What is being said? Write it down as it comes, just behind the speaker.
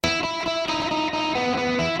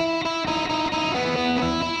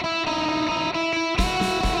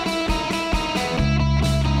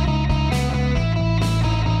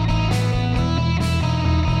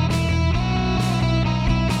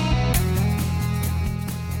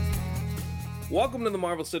Welcome to the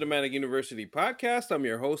Marvel Cinematic University podcast. I'm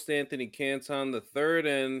your host, Anthony Canton III,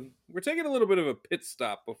 and we're taking a little bit of a pit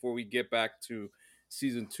stop before we get back to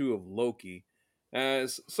season 2 of Loki.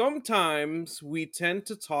 As sometimes we tend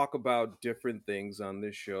to talk about different things on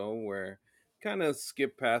this show where kind of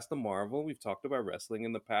skip past the Marvel. We've talked about wrestling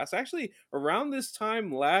in the past. Actually, around this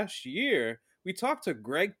time last year, we talked to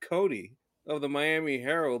Greg Cody of the Miami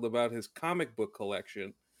Herald about his comic book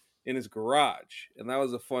collection in his garage. And that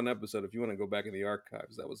was a fun episode. If you want to go back in the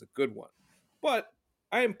archives, that was a good one. But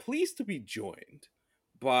I am pleased to be joined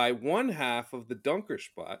by one half of the Dunker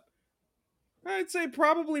Spot. I'd say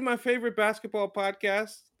probably my favorite basketball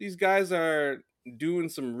podcast. These guys are doing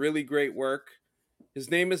some really great work.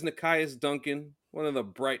 His name is Nekias Duncan, one of the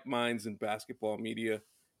bright minds in basketball media.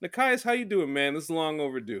 Nekias, how you doing, man? This is long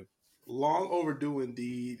overdue. Long overdue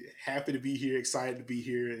indeed. Happy to be here. Excited to be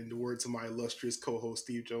here. In the words of my illustrious co-host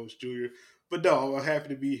Steve Jones Jr. But no, I'm happy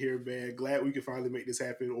to be here, man. Glad we could finally make this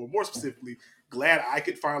happen, or more specifically, glad I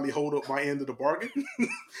could finally hold up my end of the bargain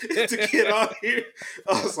to get on here.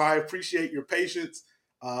 So I appreciate your patience.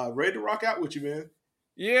 Ready to rock out with you, man.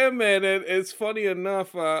 Yeah, man. It's funny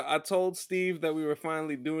enough. I told Steve that we were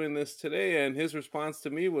finally doing this today, and his response to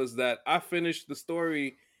me was that I finished the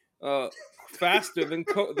story uh, faster than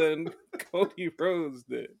Cody Rhodes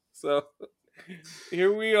did. So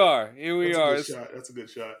here we are. Here we That's a are. good shot. That's a good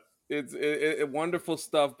shot. It's wonderful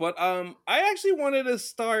stuff. But I actually wanted to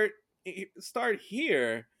start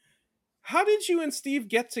here. How did you and Steve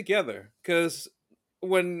get together? Because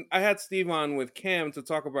when I had Steve on with Cam to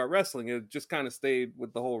talk about wrestling, it just kind of stayed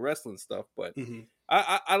with the whole wrestling stuff. But Mm-hmm.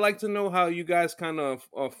 I like to know how you guys kind of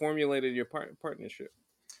formulated your partnership.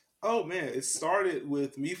 Oh man, it started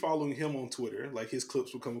with me following him on Twitter. Like his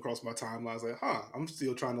clips would come across my timeline. I was like, I'm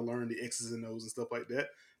still trying to learn the X's and O's and stuff like that.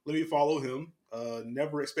 Let me follow him.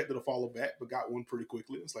 Never expected to follow back, but got one pretty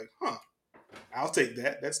quickly. It's like, I'll take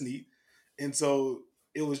that. That's neat. And so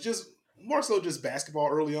it was just more so just basketball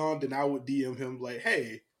early on. Then I would DM him like,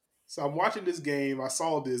 hey, so I'm watching this game. I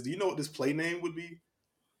saw this. Do you know what this play name would be?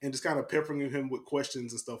 And just kind of peppering him with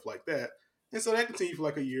questions and stuff like that. And so that continued for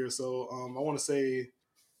like a year or so. I want to say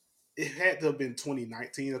it had to have been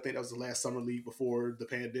 2019. I think that was the last summer league before the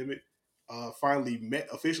pandemic. Finally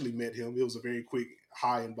officially met him. It was a very quick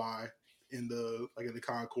hi and bye in the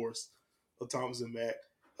concourse of Thomas and Mack.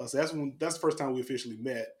 So that's the first time we officially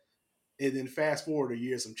met. And then fast forward a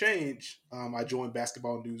year, some change. I joined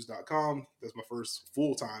basketballnews.com. That's my first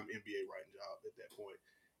full-time NBA writing job at that point.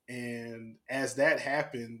 And as that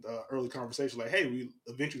happened, early conversation like, hey, we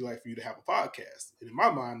eventually like for you to have a podcast. And in my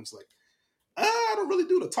mind, it was like, I don't really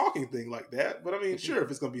do the talking thing like that. But I mean, sure, if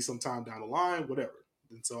it's going to be some time down the line, whatever.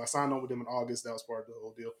 And so I signed on with them in August. That was part of the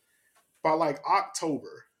whole deal. By like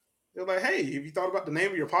October, they're like, hey, have you thought about the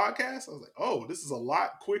name of your podcast? I was like, oh, this is a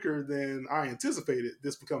lot quicker than I anticipated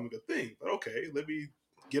this becoming a thing. But okay, let me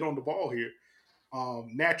get on the ball here.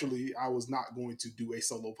 Naturally, I was not going to do a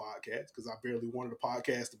solo podcast because I barely wanted a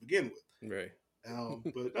podcast to begin with. Right.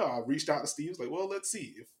 But no, I reached out to Steve. I was like, well, let's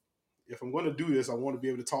see. If I'm going to do this, I want to be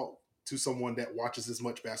able to talk to someone that watches as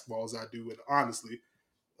much basketball as I do. And honestly,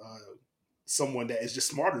 someone that is just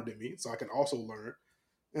smarter than me, so I can also learn.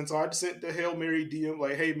 And so I just sent the Hail Mary DM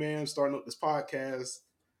like, hey, man, I'm starting up this podcast.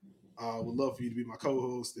 Would love for you to be my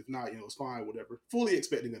co-host. If not, it's fine, whatever. Fully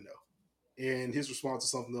expecting a no. And his response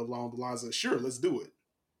was something along the lines of, sure, let's do it.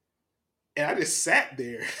 And I just sat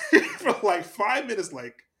there for like 5 minutes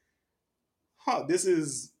like, this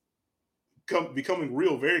is becoming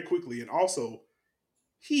real very quickly. And also,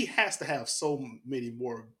 he has to have so many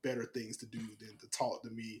more better things to do than to talk to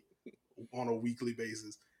me on a weekly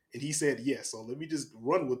basis. And he said yes. So let me just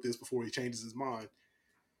run with this before he changes his mind.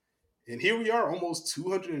 And here we are, almost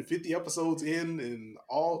 250 episodes in, and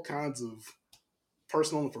all kinds of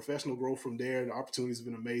personal and professional growth from there. The opportunities have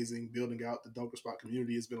been amazing. Building out the Dunker Spot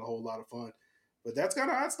community has been a whole lot of fun. But that's kind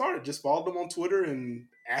of how it started. Just followed them on Twitter and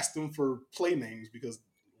asked them for play names because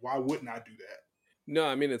why wouldn't I do that? No,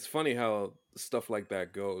 I mean it's funny how stuff like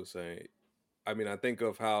that goes. I think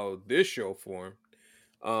of how this show formed.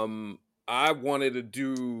 Um, I wanted to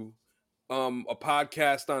do a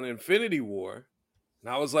podcast on Infinity War, and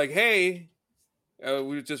I was like, hey, we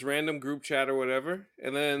were just random group chat or whatever,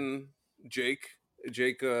 and then Jake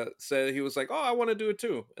said he was like, oh, I want to do it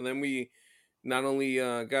too, and then we not only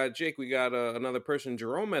got Jake, we got another person,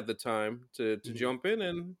 Jerome, at the time to Mm-hmm. jump in,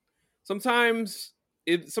 and sometimes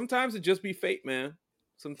it just be fate, man.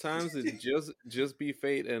 Sometimes it just be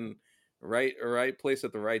fate and right place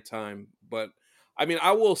at the right time. But I mean,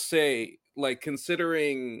 I will say, like,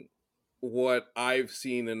 considering what I've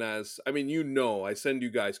seen, and I send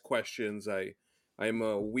you guys questions. I'm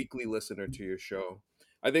a weekly listener to your show.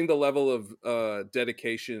 I think the level of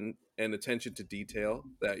dedication and attention to detail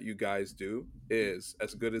that you guys do is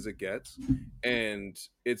as good as it gets, and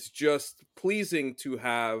it's just pleasing to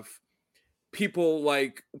have people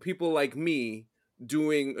like me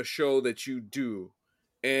doing a show that you do,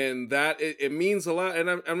 and that it means a lot, and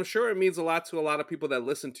I'm sure it means a lot to a lot of people that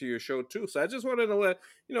listen to your show too. So I just wanted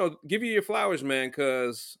to give you your flowers, man,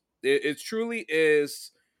 because it truly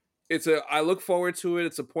is. I look forward to it.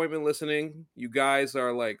 It's appointment listening. You guys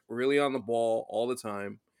are like really on the ball all the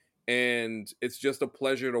time, and it's just a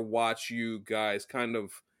pleasure to watch you guys kind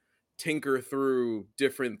of tinker through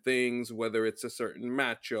different things, whether it's a certain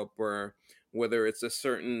matchup or whether it's a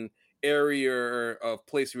certain area of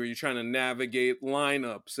place where you're trying to navigate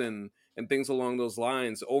lineups and things along those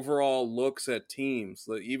lines. Overall looks at teams,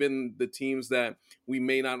 even the teams that we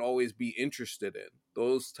may not always be interested in.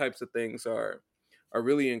 Those types of things are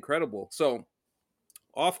really incredible. So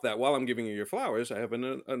off that, while I'm giving you your flowers, I have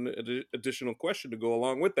an additional question to go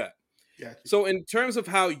along with that. Got you. So, in terms of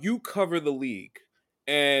how you cover the league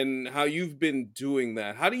and how you've been doing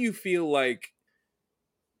that, how do you feel like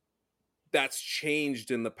that's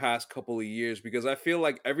changed in the past couple of years? Because I feel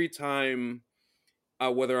like every time,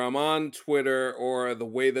 whether I'm on Twitter or the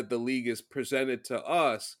way that the league is presented to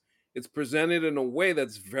us, it's presented in a way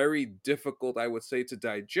that's very difficult, I would say, to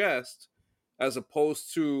digest, as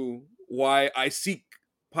opposed to why I seek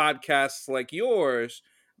podcasts like yours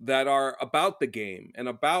that are about the game and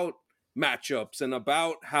about matchups and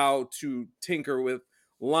about how to tinker with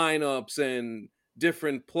lineups and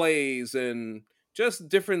different plays and just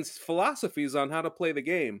different philosophies on how to play the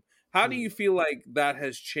game. How do Mm, you feel like that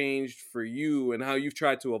has changed for you and how you've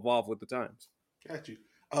tried to evolve with the times? got you.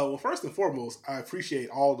 Well, first and foremost, I appreciate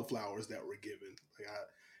all the flowers that were given.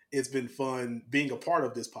 It's been fun being a part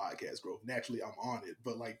of this podcast growth. Naturally, I'm on it,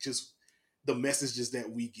 but like just the messages that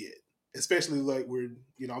we get, especially like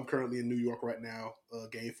I'm currently in New York right now.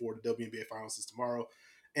 Game 4 of the WNBA Finals is tomorrow,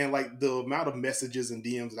 and like the amount of messages and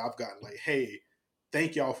DMs that I've gotten, like, hey,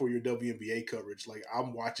 thank y'all for your WNBA coverage. Like,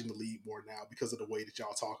 I'm watching the league more now because of the way that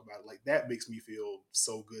y'all talk about it. Like, that makes me feel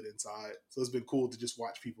so good inside. So it's been cool to just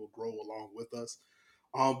watch people grow along with us.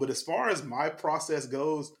 But as far as my process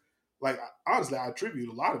goes, like honestly, I attribute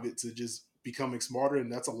a lot of it to just becoming smarter,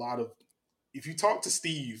 and that's a lot of if you talk to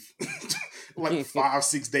Steve like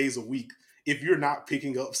 5-6 days a week, if you're not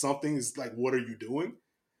picking up something, it's like, what are you doing?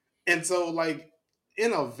 And so, like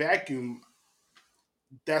in a vacuum,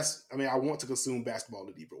 I want to consume basketball in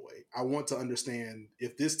a deeper way. I want to understand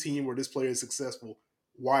if this team or this player is successful,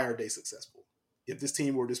 why are they successful? If this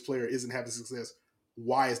team or this player isn't having success,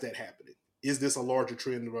 why is that happening? Is this a larger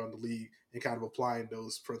trend around the league, and kind of applying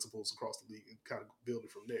those principles across the league and kind of building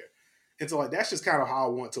from there? And so like that's just kind of how I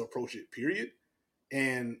want to approach it, period.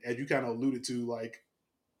 And as you kind of alluded to, like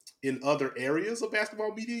in other areas of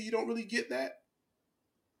basketball media, you don't really get that,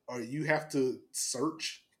 or you have to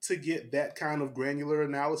search to get that kind of granular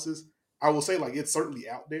analysis. I will say, like, it's certainly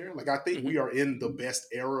out there. Like, I think Hmm. we are in the best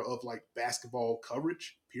era of like basketball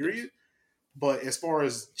coverage, Yes. period. But as far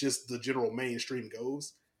as just the general mainstream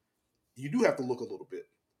goes, you do have to look a little bit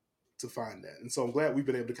to find that. And so I'm glad we've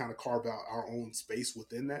been able to kind of carve out our own space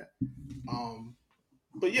within that. Um,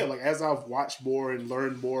 but yeah, like as I've watched more and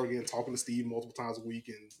learned more, again, talking to Steve multiple times a week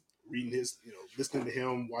and reading his, listening to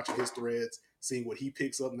him, watching his threads, seeing what he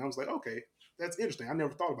picks up, and I was like, okay, that's interesting. I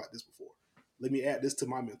never thought about this before. Let me add this to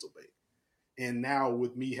my mental bank. And now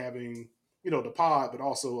with me having, the pod, but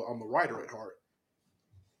also I'm a writer at heart.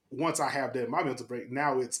 Once I have that in my mental break,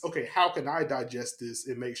 now it's okay. How can I digest this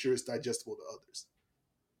and make sure it's digestible to others?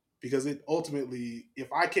 Because it ultimately,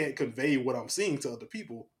 if I can't convey what I'm seeing to other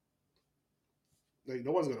people, like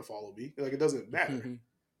no one's gonna follow me. Like it doesn't matter. Hmm.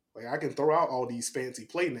 Like I can throw out all these fancy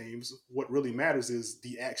play names. What really matters is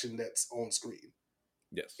the action that's on screen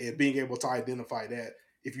Yes. and being able to identify that.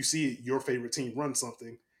 If you see your favorite team run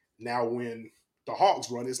something, now when the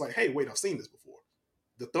Hawks run, it's like, hey, wait, I've seen this before.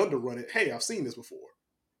 The Thunder run it, hey, I've seen this before.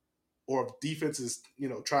 Or if defenses,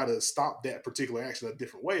 try to stop that particular action a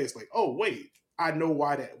different way, it's like, oh wait, I know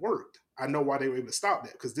why that worked. I know why they were able to stop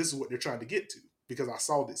that because this is what they're trying to get to because I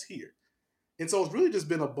saw this here. And so it's really just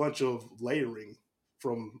been a bunch of layering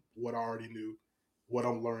from what I already knew, what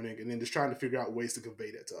I'm learning, and then just trying to figure out ways to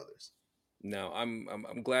convey that to others. Now, I'm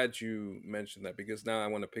glad you mentioned that because now I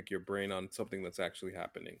want to pick your brain on something that's actually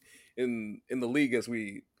happening in the league as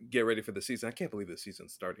we get ready for the season. I can't believe the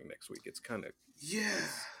season's starting next week. Yeah.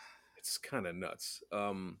 It's it's kind of nuts.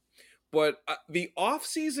 But the off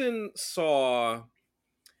season saw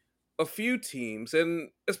a few teams, and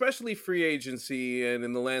especially free agency and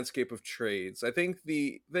in the landscape of trades. I think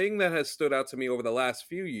the thing that has stood out to me over the last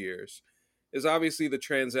few years is obviously the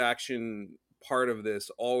transaction part of this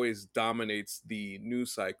always dominates the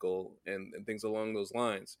news cycle and things along those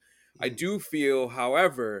lines. I Mm, do feel,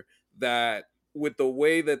 however, that with the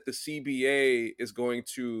way that the CBA is going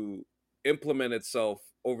to implement itself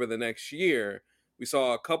over the next year, we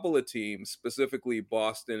saw a couple of teams, specifically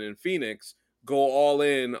Boston and Phoenix, go all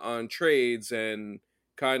in on trades and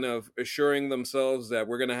kind of assuring themselves that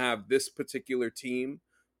we're going to have this particular team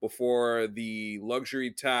before the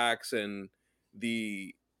luxury tax and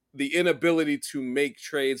the inability to make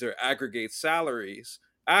trades or aggregate salaries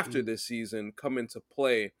after mm. this season come into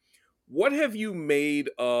play. What have you made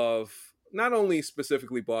of not only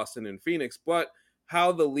specifically Boston and Phoenix, but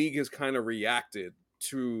how the league has kind of reacted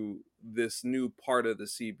to this new part of the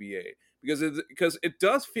CBA? Because it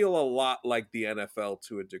does feel a lot like the NFL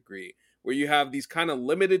to a degree, where you have these kind of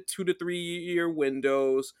limited 2 to 3 year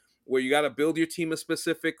windows where you got to build your team a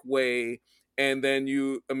specific way, and then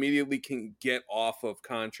you immediately can get off of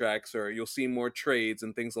contracts, or you'll see more trades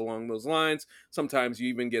and things along those lines. Sometimes you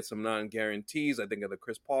even get some non-guarantees. I think of the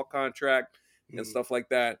Chris Paul contract and Mm. stuff like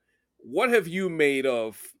that. What have you made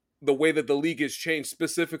of the way that the league has changed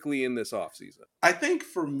specifically in this offseason? I think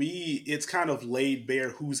for me, it's kind of laid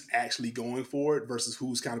bare who's actually going for it versus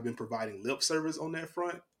who's kind of been providing lip service on that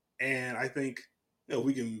front. And I think,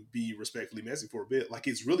 we can be respectfully messy for a bit. Like,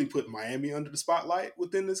 it's really put Miami under the spotlight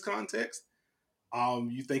within this context.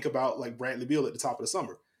 You think about like Bradley Beal at the top of the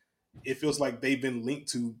summer. It feels like they've been linked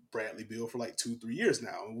to Bradley Beal for like 2, 3 years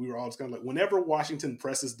now. And we were all just kind of like, whenever Washington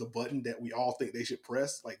presses the button that we all think they should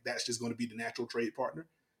press, like that's just going to be the natural trade partner.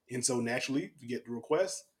 And so naturally, you get the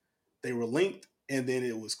request. They were linked, and then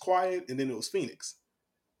it was quiet, and then it was Phoenix.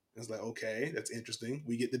 It's like, okay, that's interesting.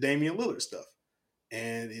 We get the Damian Lillard stuff.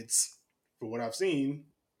 And it's, for what I've seen,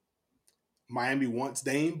 Miami wants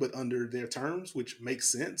Dame, but under their terms, which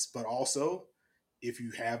makes sense. But also, if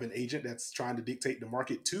you have an agent that's trying to dictate the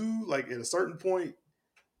market too, like at a certain point,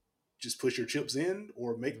 just push your chips in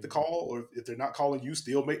or make the call. Or if they're not calling you,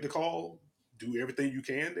 still make the call. Do everything you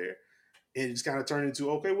can there. And it just kind of turned into,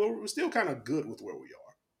 okay, well, we're still kind of good with where we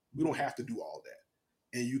are. We don't have to do all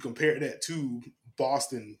that. And you compare that to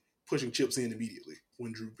Boston pushing chips in immediately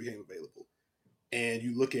when Drew became available. And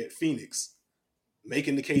you look at Phoenix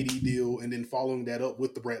making the KD deal and then following that up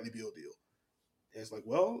with the Bradley Beal deal. And it's like,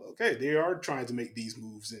 well, okay, they are trying to make these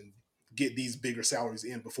moves and get these bigger salaries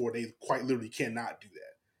in before they quite literally cannot do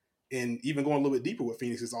that. And even going a little bit deeper with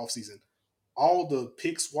Phoenix's offseason, all the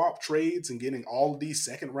pick swap trades and getting all of these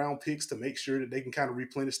second round picks to make sure that they can kind of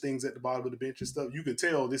replenish things at the bottom of the bench and stuff, you can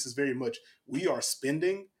tell this is very much we are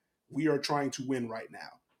spending, we are trying to win right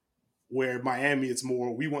now. Where Miami, it's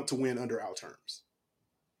more we want to win under our terms.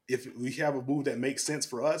 If we have a move that makes sense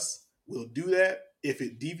for us, we'll do that. If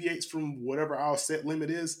it deviates from whatever our set limit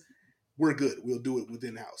is, we're good. We'll do it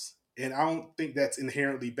within house. And I don't think that's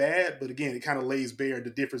inherently bad, but again, it kind of lays bare the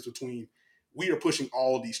difference between we are pushing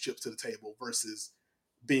all these chips to the table versus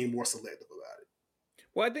being more selective about it.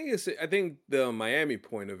 Well, I think the Miami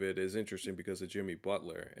point of it is interesting because of Jimmy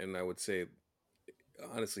Butler, and I would say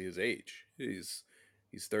honestly his age.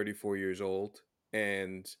 He's 34 years old,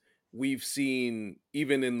 and we've seen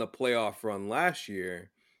even in the playoff run last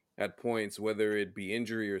year at points, whether it be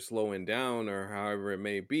injury or slowing down or however it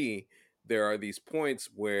may be, there are these points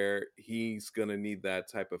where he's going to need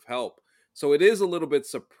that type of help. So it is a little bit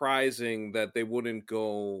surprising that they wouldn't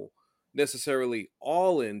go necessarily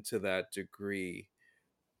all into that degree.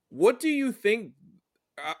 What do you think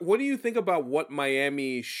what do you think about what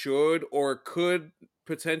Miami should or could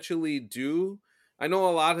potentially do? I know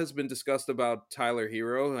a lot has been discussed about Tyler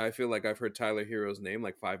Hero. I feel like I've heard Tyler Hero's name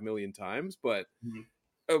like 5 million times, but Mm-hmm.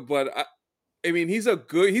 I mean he's a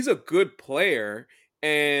good player,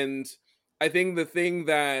 and I think the thing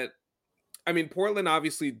that I mean Portland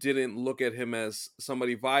obviously didn't look at him as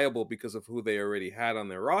somebody viable because of who they already had on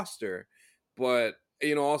their roster, but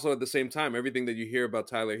also at the same time, everything that you hear about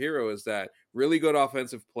Tyler Hero is that really good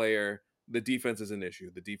offensive player. The defense is an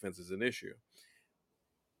issue. The defense is an issue.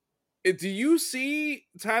 Do you see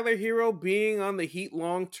Tyler Hero being on the Heat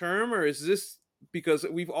long term, or is this because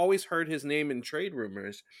we've always heard his name in trade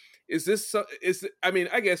rumors? Is this I mean,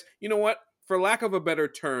 I guess you know what? For lack of a better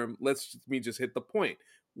term, me just hit the point.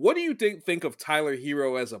 What do you think of Tyler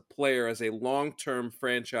Hero as a player, as a long term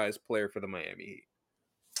franchise player for the Miami Heat?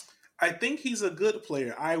 I think he's a good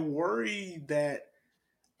player. I worry that,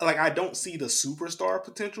 like, I don't see the superstar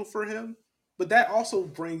potential for him, but that also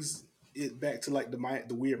brings it back to like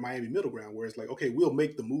the weird Miami middle ground where it's like, okay, we'll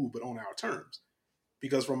make the move, but on our terms.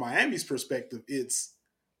 Because from Miami's perspective, it's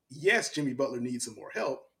yes, Jimmy Butler needs some more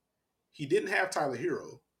help. He didn't have Tyler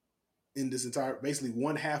Hero in this entire basically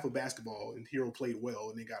one half of basketball, and Hero played well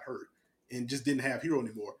and then got hurt and just didn't have Hero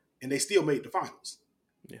anymore. and they still made the finals,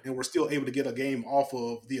 Yeah. and were still able to get a game off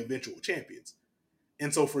of the eventual champions.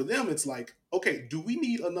 And so for them, it's like, okay, do we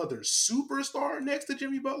need another superstar next to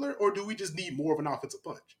Jimmy Butler, or do we just need more of an offensive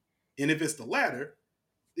punch? And if it's the latter,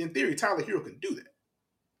 in theory, Tyler Hero can do that.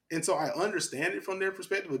 And so I understand it from their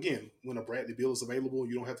perspective. Again, when a Bradley Beal is available,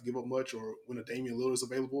 you don't have to give up much, or when a Damian Lillard is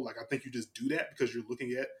available, like I think you just do that because you're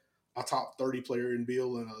looking at a top 30 player in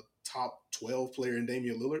Beal and a top 12 player in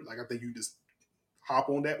Damian Lillard. Like I think you just hop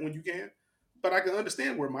on that when you can. But I can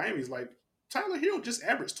understand where Miami's like, Tyler Hero just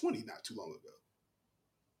averaged 20 not too long ago.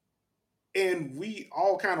 And we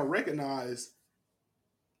all kind of recognize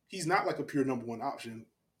he's not like a pure number one option.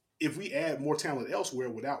 If we add more talent elsewhere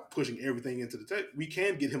without pushing everything into the tech, we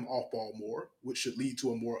can get him off ball more, which should lead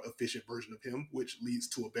to a more efficient version of him, which leads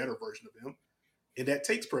to a better version of him. And that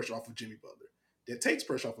takes pressure off of Jimmy Butler. That takes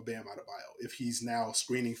pressure off of Bam Adebayo if he's now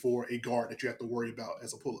screening for a guard that you have to worry about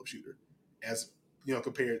as a pull-up shooter, as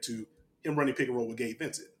compared to him running pick and roll with Gabe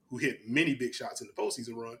Vincent, who hit many big shots in the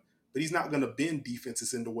postseason run, but he's not going to bend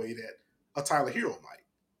defenses in the way that a Tyler Hero might.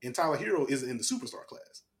 And Tyler Hero isn't in the superstar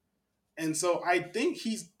class. And so I think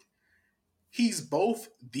he's both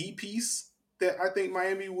the piece that I think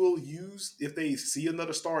Miami will use if they see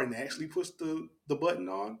another star and actually push the button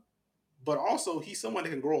on. But also, he's someone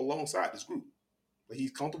that can grow alongside this group. Like,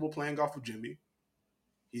 he's comfortable playing off of Jimmy.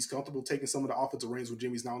 He's comfortable taking some of the offensive reins when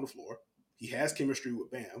Jimmy's not on the floor. He has chemistry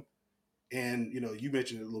with Bam. And, you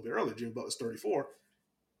mentioned it a little bit earlier, Jimmy Butler's 34.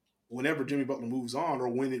 Whenever Jimmy Butler moves on, or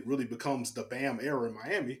when it really becomes the Bam era in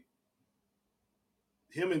Miami,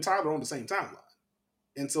 him and Tyler are on the same timeline.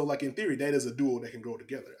 And so, like, in theory, that is a duo that can grow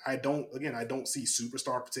together. I don't see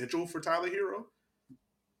superstar potential for Tyler Hero.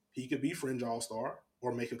 He could be fringe all-star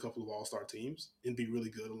or make a couple of all-star teams and be really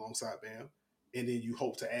good alongside Bam. And then you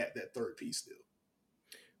hope to add that third piece still.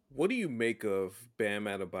 What do you make of Bam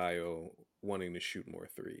Adebayo wanting to shoot more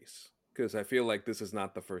threes? Because I feel like this is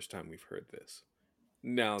not the first time we've heard this.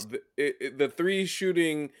 Now, the three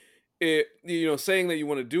shooting, saying that you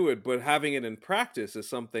want to do it, but having it in practice is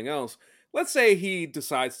something else. Let's say he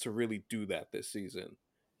decides to really do that this season.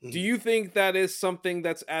 Do Mm-hmm. you think that is something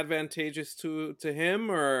that's advantageous to him,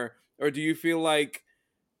 or do you feel like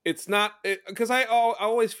it's not? Because I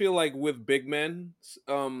always feel like with big men,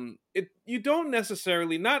 you don't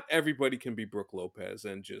necessarily, not everybody can be Brooke Lopez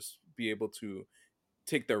and just be able to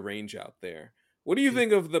take their range out there. What do you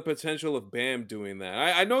think of the potential of Bam doing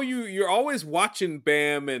that? I know you're always watching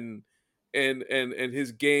Bam and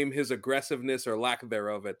his game, his aggressiveness or lack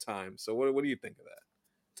thereof at times. So what do you think of that?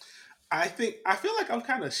 I feel like I'm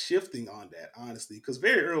kind of shifting on that, honestly, because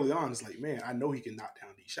very early on, it's like, man, I know he can knock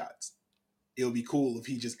down these shots. It would be cool if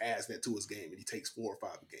he just adds that to his game and he takes 4 or 5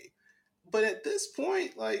 a game. But at this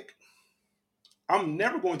point, like, I'm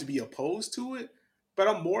never going to be opposed to it, but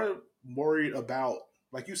I'm more worried about,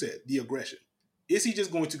 like you said, the aggression. Is he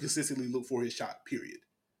just going to consistently look for his shot, period?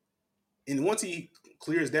 And once he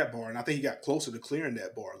clears that bar, and I think he got closer to clearing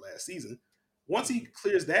that bar last season, once he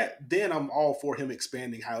clears that, then I'm all for him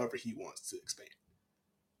expanding however he wants to expand.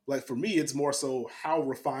 Like, for me, it's more so how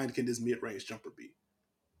refined can this mid-range jumper be?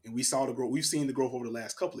 And we saw the growth. We've seen the growth over the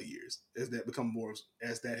last couple of years as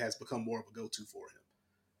that has become more of a go-to for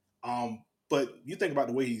him. But you think about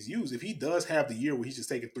the way he's used. If he does have the year where he's just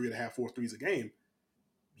taking 3.5, 4 threes a game,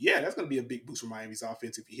 yeah, that's going to be a big boost for Miami's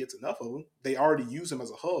offense if he hits enough of them. They already use him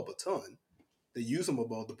as a hub a ton. They use him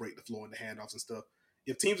above the break, the floor, and the handoffs and stuff.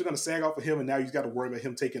 If teams are going to sag off of him, and now you've got to worry about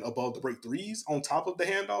him taking above the break threes on top of the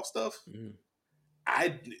handoff stuff,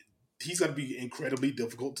 I he's going to be incredibly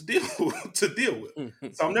difficult to deal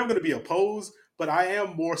with. So I'm never going to be opposed, but I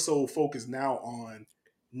am more so focused now on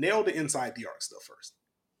nail the inside the arc stuff first.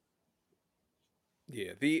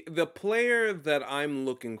 Yeah, the player that I'm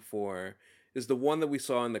looking for is the one that we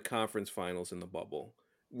saw in the conference finals in the bubble,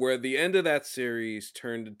 where the end of that series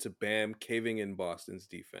turned into Bam caving in Boston's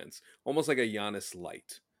defense, almost like a Giannis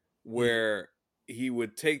light, Mm, where he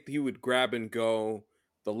would grab and go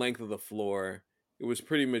the length of the floor. It was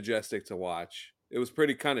pretty majestic to watch. It was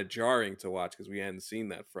pretty kind of jarring to watch because we hadn't seen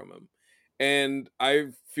that from him. And I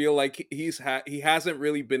feel like he hasn't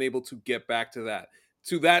really been able to get back to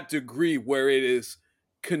that degree where it is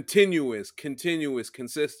continuous,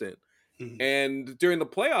 consistent. mm, And during the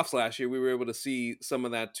playoffs last year, we were able to see some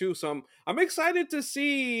of that too. So I'm excited to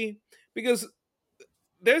see, because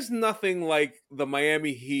there's nothing like the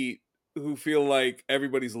Miami Heat, who feel like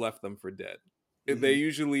everybody's left them for dead. They mm.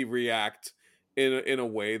 usually react in a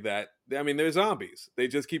way that, I mean, they're zombies. They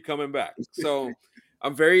just keep coming back. So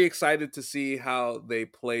I'm very excited to see how they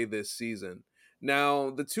play this season. Now,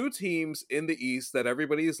 the two teams in the East that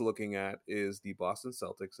everybody is looking at is the Boston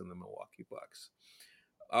Celtics and the Milwaukee Bucks.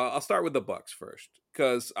 I'll start with the Bucks first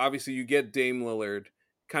because obviously you get Dame Lillard,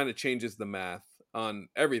 kind of changes the math on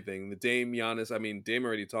everything. The Dame Giannis, I mean, Dame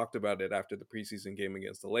already talked about it after the preseason game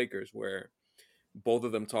against the Lakers, where both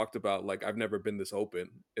of them talked about like I've never been this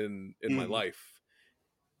open in my Mhm. life.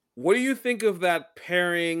 What do you think of that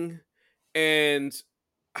pairing, and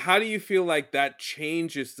how do you feel like that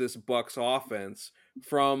changes this Bucks offense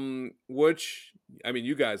from which I mean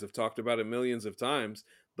you guys have talked about it millions of times,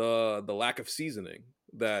 the lack of seasoning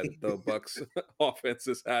that the Bucks offense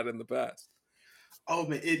has had in the past. Oh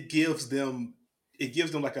man, it gives them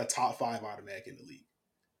like a top five automatic in the league.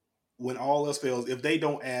 When all else fails, if they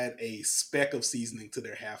don't add a speck of seasoning to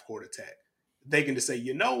their half court attack, they can just say,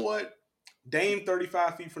 you know what? Dame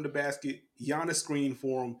 35 feet from the basket, Giannis screen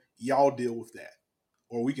for him, y'all deal with that.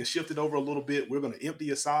 Or we can shift it over a little bit. We're going to empty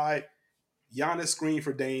a side. Giannis screen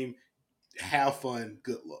for Dame, have fun,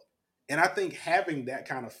 good luck. And I think having that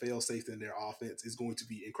kind of fail safe in their offense is going to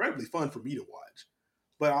be incredibly fun for me to watch.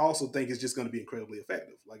 But I also think it's just going to be incredibly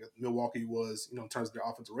effective. Like Milwaukee was, in terms of their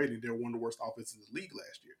offensive rating, they're one of the worst offenses in the league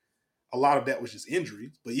last year. A lot of that was just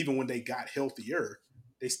injuries, but even when they got healthier,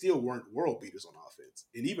 they still weren't world beaters on offense.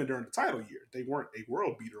 And even during the title year, they weren't a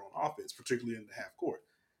world beater on offense, particularly in the half court.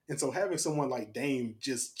 And so having someone like Dame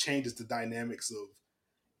just changes the dynamics of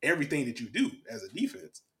everything that you do as a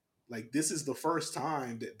defense. Like this is the first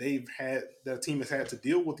time that that a team has had to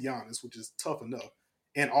deal with Giannis, which is tough enough,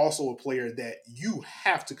 and also a player that you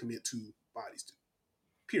have to commit two bodies to.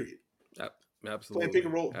 Period. Playing pick Absolutely.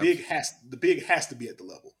 and roll, Abs- the big has to be at the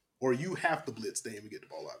level, or you have to blitz Dame and get the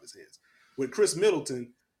ball out of his hands. With Chris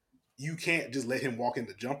Middleton, you can't just let him walk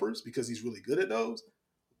into jumpers because he's really good at those.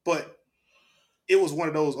 But it was one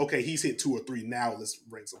of those, okay, he's hit two or three. Now let's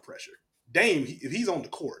bring some pressure. Dame, if he's on the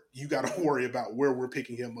court, you got to worry about where we're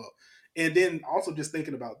picking him up. And then also just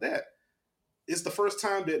thinking about that, it's the first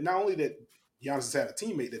time that not only that Giannis has had a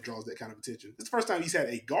teammate that draws that kind of attention, it's the first time he's had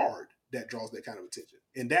a guard that draws that kind of attention.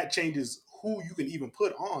 And that changes who you can even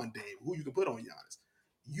put on Dame, who you can put on Giannis.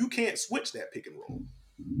 You can't switch that pick and roll.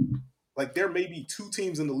 Like there may be two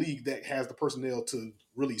teams in the league that has the personnel to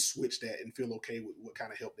really switch that and feel okay with what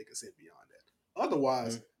kind of help they can send beyond that.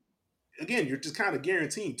 Otherwise, Mhm. again, you're just kind of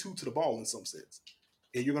guaranteeing two to the ball in some sense.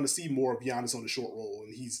 And you're going to see more of Giannis on the short roll,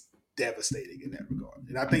 and he's devastating in that regard.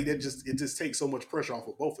 And I think that it just takes so much pressure off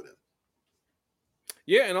of both of them.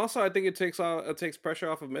 Yeah, and also I think it takes pressure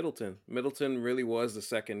off of Middleton. Middleton really was the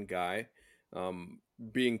second guy,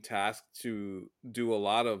 being tasked to do a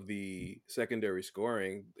lot of the secondary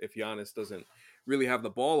scoring. If Giannis doesn't really have the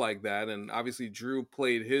ball like that, and obviously Drew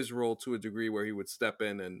played his role to a degree where he would step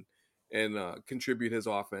in and contribute his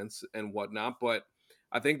offense and whatnot. But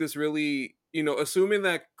I think this really, assuming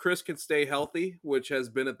that Chris can stay healthy, which has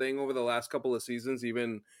been a thing over the last couple of seasons,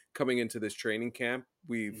 even coming into this training camp,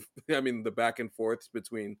 I mean, the back and forths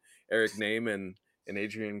between Eric Name and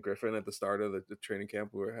Adrian Griffin at the start of the training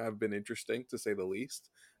camp have been interesting to say the least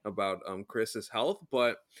about Chris's health.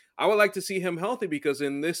 But I would like to see him healthy because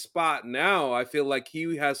in this spot now, I feel like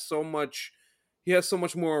he has so much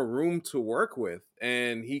more room to work with,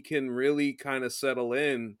 and he can really kind of settle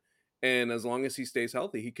in. And as long as he stays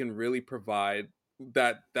healthy, he can really provide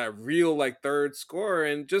that real like third scorer,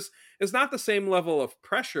 and just it's not the same level of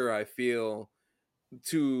pressure I feel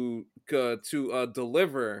to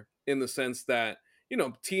deliver, in the sense that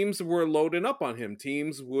teams were loading up on him,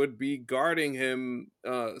 teams would be guarding him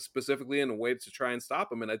specifically in a way to try and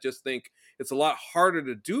stop him, and I just think it's a lot harder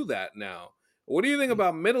to do that now. What do you think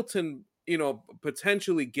about Middleton,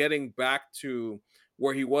 potentially getting back to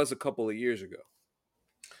where he was a couple of years ago?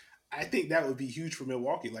 I think that would be huge for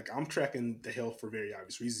Milwaukee. Like I'm tracking the health for very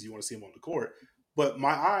obvious reasons. You want to see him on the court, but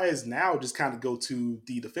my eyes now just kind of go to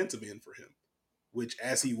the defensive end for him, which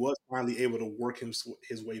as he was finally able to work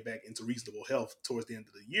his way back into reasonable health towards the end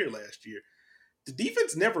of the year last year, the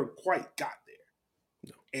defense never quite got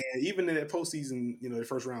No. there. And even in that postseason, the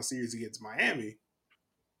first round series against Miami,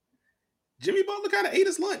 Jimmy Butler kind of ate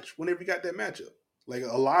his lunch whenever he got that matchup. Like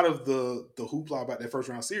a lot of the hoopla about that first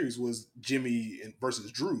round series was Jimmy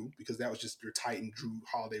versus Drew, because that was just your Titan Drew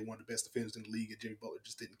Holiday, one of the best defenders in the league, and Jimmy Butler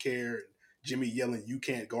just didn't care. And Jimmy yelling, "You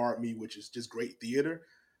can't guard me," which is just great theater.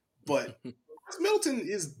 But Chris Middleton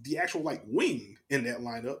is the actual like wing in that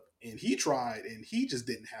lineup, and he tried, and he just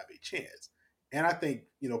didn't have a chance. And I think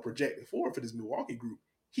projecting forward for this Milwaukee group,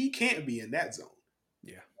 he can't be in that zone.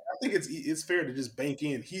 Yeah. I think it's fair to just bank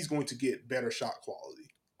in he's going to get better shot quality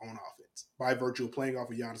on offense by virtue of playing off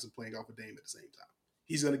of Giannis and playing off of Dame at the same time.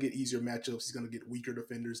 He's going to get easier matchups. He's going to get weaker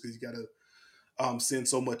defenders because he's got to send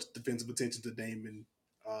so much defensive attention to Dame and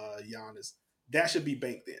Giannis. That should be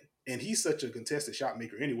banked in. And he's such a contested shot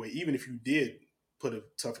maker anyway. Even if you did put a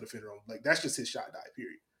tougher defender on. Like that's just his shot die.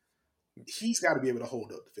 Period. He's got to be able to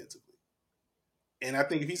hold up defensively. And I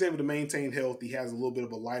think if he's able to maintain health, he has a little bit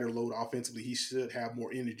of a lighter load offensively. He should have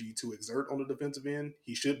more energy to exert on the defensive end.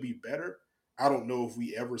 He should be better. I don't know if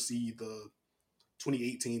we ever see the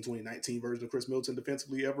 2018, 2019 version of Chris Middleton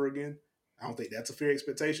defensively ever again. I don't think that's a fair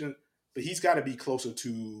expectation, but he's got to be closer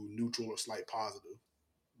to neutral or slight positive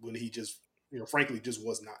when he just, frankly, just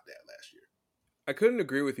was not that last year. I couldn't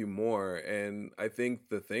agree with you more. And I think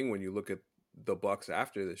the thing when you look at the Bucks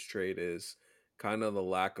after this trade is kind of the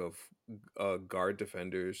lack of guard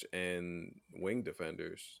defenders and wing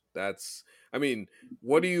defenders. I mean,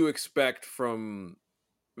 what do you expect from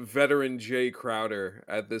veteran Jay Crowder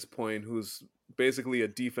at this point, who's basically a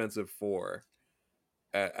defensive four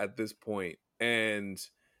at this point? And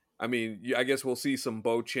I mean, I guess we'll see some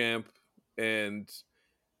Beauchamp and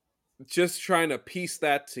just trying to piece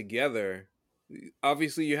that together.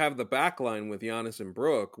 Obviously, you have the back line with Giannis and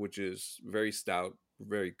Brooke, which is very stout,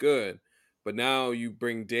 very good. But now you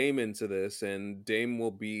bring Dame into this, and they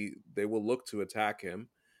will look to attack him.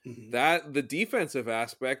 Mm-hmm. That the defensive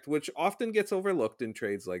aspect, which often gets overlooked in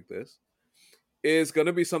trades like this, is going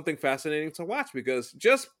to be something fascinating to watch because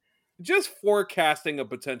just forecasting a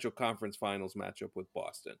potential conference finals matchup with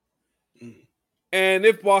Boston. Mm-hmm. And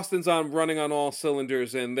if Boston's on running on all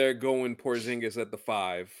cylinders and they're going Porzingis at the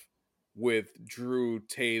 5 with Drew,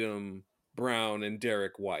 Tatum, Brown, and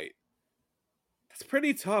Derek White, that's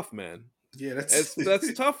pretty tough, man. Yeah, That's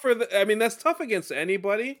tough that's tough against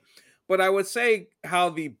anybody. But I would say how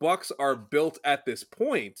the Bucks are built at this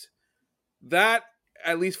point, that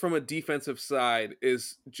at least from a defensive side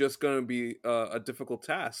is just going to be a difficult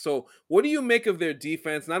task. So, what do you make of their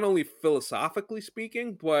defense? Not only philosophically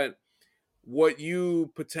speaking, but what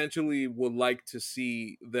you potentially would like to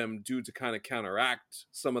see them do to kind of counteract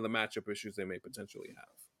some of the matchup issues they may potentially have.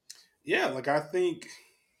 Yeah, like I think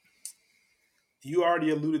you already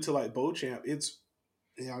alluded to like Beauchamp.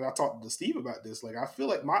 I talked to Steve about this. Like I feel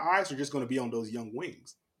like my eyes are just going to be on those young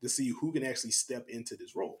wings to see who can actually step into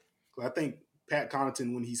this role. Because I think Pat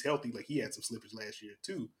Connaughton, when he's healthy, like he had some slippage last year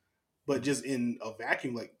too. But just in a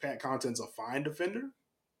vacuum, like Pat Connaughton's a fine defender,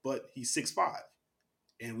 but he's 6'5".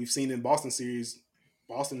 And we've seen in Boston series,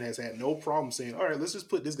 Boston has had no problem saying, all right, let's just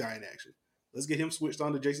put this guy in action. Let's get him switched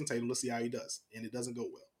on to Jason Tatum. Let's see how he does. And it doesn't go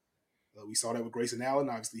well. We saw that with Grayson Allen.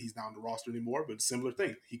 Obviously, he's not on the roster anymore, but a similar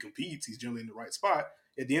thing. He competes. He's generally in the right spot.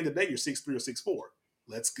 At the end of the day, you're 6'3" or 6'4".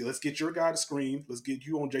 Let's get your guy to screen. Let's get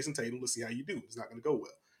you on Jason Tatum. Let's see how you do. It's not going to go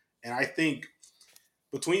well. And I think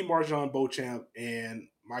between Marjon Beauchamp and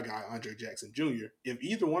my guy, Andre Jackson Jr., if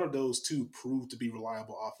either one of those two prove to be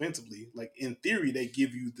reliable offensively, like in theory, they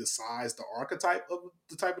give you the size, the archetype of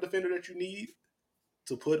the type of defender that you need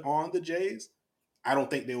to put on the Jays. I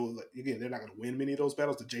don't think they will. Again, they're not going to win many of those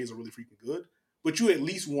battles. The Jays are really freaking good, but you at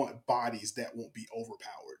least want bodies that won't be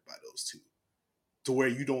overpowered by those two, to where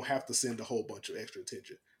you don't have to send a whole bunch of extra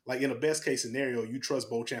attention. Like in a best case scenario, you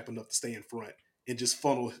trust Beauchamp enough to stay in front and just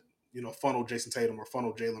funnel Jason Tatum or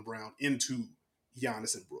funnel Jaylen Brown into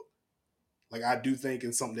Giannis and Brooke. Like I do think,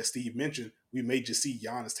 in something that Steve mentioned, we may just see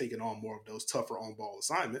Giannis taking on more of those tougher on-ball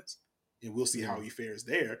assignments, and we'll see how he fares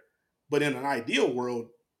there. But in an ideal world,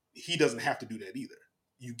 he doesn't have to do that either.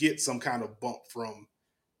 You get some kind of bump from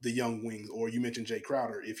the young wings, or you mentioned Jay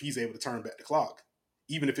Crowder, if he's able to turn back the clock,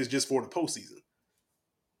 even if it's just for the postseason.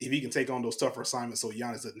 If he can take on those tougher assignments so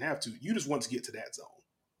Giannis doesn't have to, you just want to get to that zone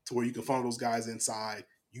to where you can funnel those guys inside.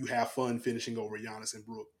 You have fun finishing over Giannis and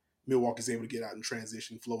Brooke. Milwaukee's able to get out in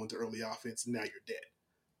transition, flow into early offense, and now you're dead.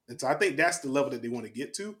 And so I think that's the level that they want to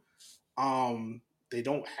get to. They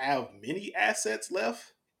don't have many assets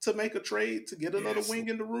left to make a trade to get another wing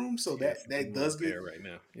in the room, so that does get right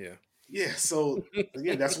now. Yeah, so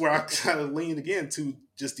again, that's where I kind of lean again to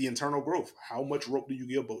just the internal growth. How much rope do you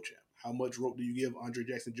give Beauchamp? How much rope do you give Andre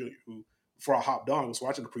Jackson Jr., who, before I hopped on, was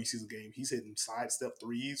watching the preseason game. He's hitting sidestep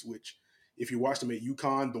threes, which, if you watched him at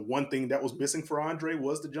UConn, the one thing that was missing for Andre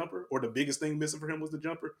was the jumper, or the biggest thing missing for him was the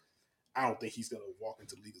jumper. I don't think he's going to walk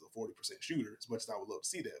into the league as a 40% shooter, as much as I would love to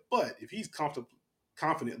see that. But if he's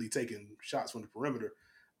confidently taking shots from the perimeter,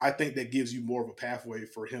 I think that gives you more of a pathway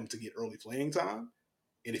for him to get early playing time.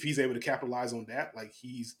 And if he's able to capitalize on that, I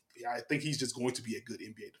think he's just going to be a good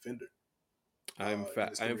NBA defender. I'm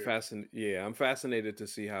fascinated. Yeah, I'm fascinated to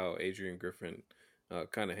see how Adrian Griffin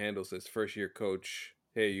kind of handles this. First year coach.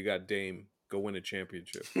 Hey, you got Dame. Go win a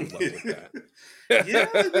championship. Good luck with that. Yeah,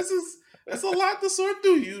 that's a lot to sort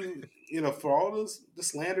through. For all the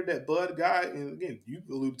slander that Bud got, and again, you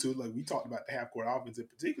alluded to, like we talked about the half court offense in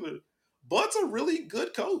particular. Bud's a really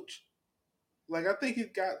good coach. Like I think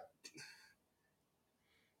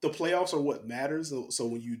the playoffs are what matters. So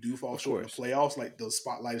when you do fall Of short in the course. playoffs, like the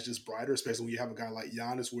spotlight is just brighter, especially when you have a guy like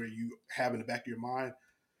Giannis, where you have in the back of your mind,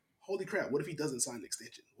 holy crap, what if he doesn't sign an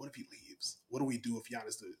extension? What if he leaves? What do we do if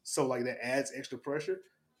Giannis does? So like that adds extra pressure.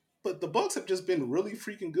 But the Bucks have just been really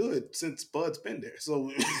freaking good since Bud's been there.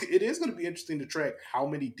 So it is going to be interesting to track how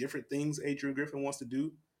many different things Adrian Griffin wants to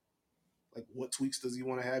do. Like what tweaks does he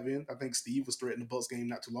want to have in? I think Steve was threatening the Bucks game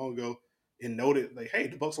not too long ago and noted like, hey,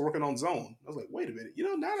 the Bucks are working on zone. I was like, wait a minute.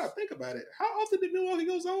 Now that I think about it, how often did Milwaukee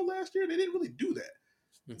go zone last year? They didn't really do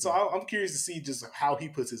that. So Mhm. I'm curious to see just how he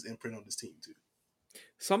puts his imprint on this team too.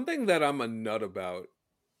 Something that I'm a nut about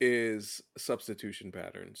is substitution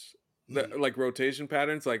patterns, Mm, like rotation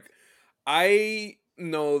patterns. Like I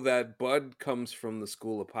know that Bud comes from the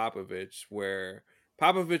school of Popovich, where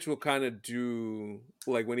Popovich will kind of do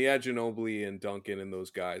like when he had Ginobili and Duncan and those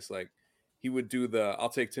guys, like he would do the I'll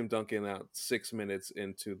take Tim Duncan out 6 minutes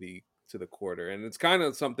into the quarter, and it's kind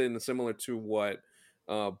of something similar to what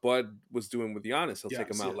Bud was doing with Giannis. He'll take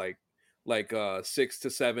him Giannis, out yeah. like 6 to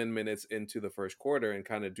 7 minutes into the first quarter and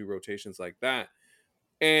kind of do rotations like that.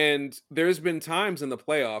 And there's been times in the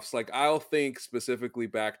playoffs, like I'll think specifically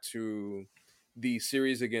back to the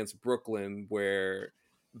series against Brooklyn where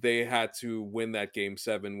they had to win that game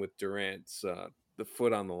 7 with Durant's the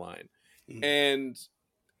foot on the line. Mm, And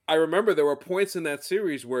I remember there were points in that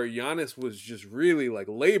series where Giannis was just really like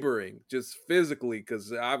laboring just physically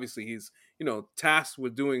because obviously he's, tasked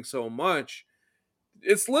with doing so much.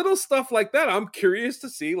 It's little stuff like that. I'm curious to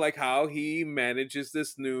see like how he manages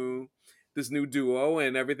this new duo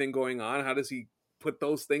and everything going on. How does he put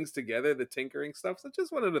those things together, the tinkering stuff? So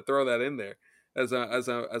just wanted to throw that in there as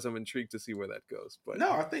I'm intrigued to see where that goes. But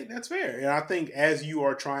No, I think that's fair. And I think as you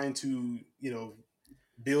are trying to,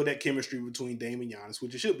 build that chemistry between Dame and Giannis,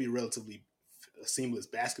 which it should be a relatively seamless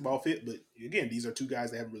basketball fit. But again, these are two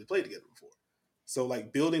guys that haven't really played together before. So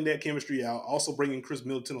like building that chemistry out, also bringing Chris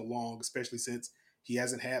Middleton along, especially since he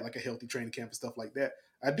hasn't had like a healthy training camp and stuff like that.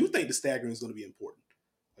 I do think the staggering is going to be important.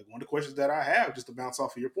 Like one of the questions that I have, just to bounce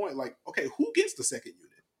off of your point, like, okay, who gets the second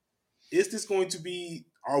unit? Is this going to be,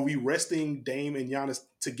 are we resting Dame and Giannis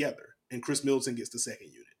together and Chris Middleton gets the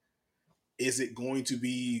second unit? Is it going to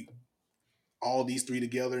be all these three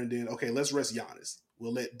together and then, okay, let's rest Giannis.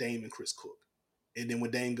 We'll let Dame and Chris cook. And then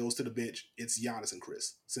when Dame goes to the bench, it's Giannis and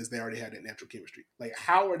Chris, since they already had that natural chemistry. Like,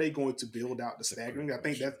 how are they going to build out the that's a good staggering?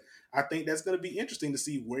 question. I think that's going to be interesting to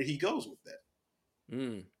see where he goes with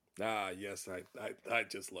Mm. Ah, yes, I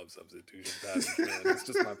just love substitution patterns, man. It's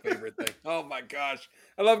just my favorite thing. Oh my gosh,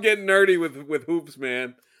 I love getting nerdy with hoops,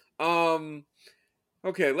 man. Um,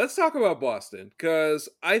 Okay, let's talk about Boston because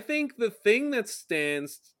I think the thing that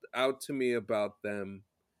stands out to me about them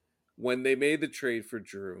when they made the trade for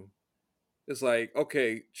Drew is like,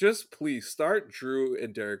 okay, just please start Drew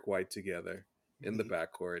and Derek White together in the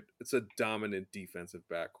that. backcourt. It's a dominant defensive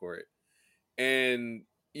backcourt. And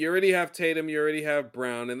you already have Tatum, you already have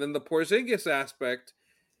Brown, and then the Porzingis aspect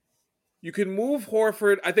you can move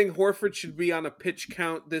Horford. I think Horford should be on a pitch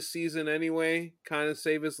count this season anyway, kind of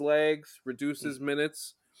save his legs, reduce his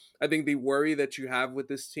minutes. I think the worry that you have with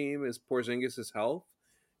this team is Porzingis' health.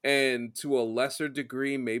 And to a lesser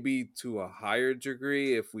degree, maybe to a higher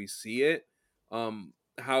degree, if we see it,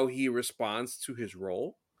 how he responds to his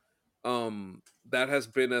role. That has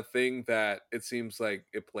been a thing that it seems like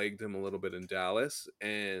it plagued him a little bit in Dallas,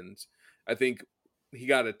 and I think he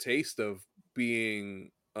got a taste of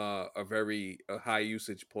being a high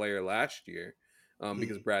usage player last year,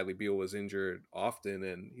 because Mm-hmm. Bradley Beal was injured often,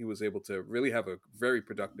 and he was able to really have a very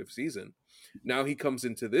productive season. Now he comes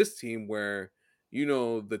into this team where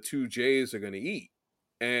the two J's are going to eat,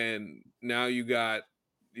 and now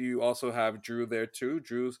you also have Drew there too.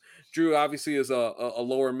 Drew obviously is a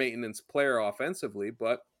lower maintenance player offensively,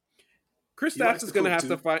 but He Kristaps likes is to going to cook have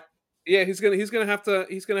to too. find. Yeah, he's gonna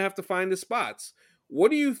have to find his spots. What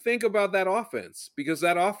do you think about that offense? Because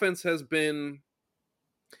that offense has been.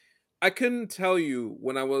 I couldn't tell you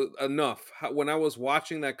when I was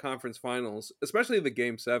watching that conference finals, especially the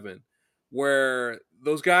game 7, where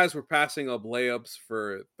those guys were passing up layups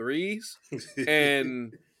for threes,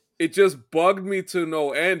 and it just bugged me to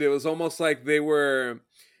no end. It was almost like they were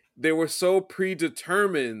so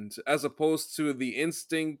predetermined as opposed to the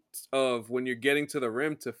instinct of when you're getting to the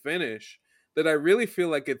rim to finish that I really feel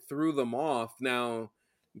like it threw them off. Now,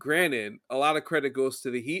 granted, a lot of credit goes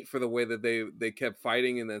to the Heat for the way that they kept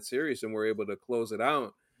fighting in that series and were able to close it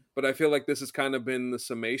out. But I feel like this has kind of been the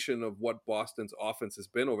summation of what Boston's offense has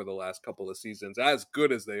been over the last couple of seasons, as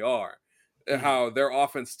good as they are. Mhm. How their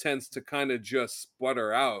offense tends to kind of just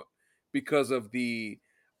sputter out because of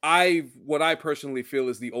what I personally feel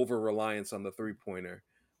is the over reliance on the 3-pointer.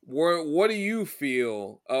 what do you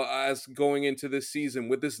feel as going into this season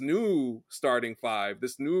with this new starting five,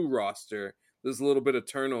 this new roster, this little bit of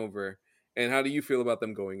turnover, and how do you feel about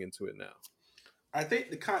them going into it now? I think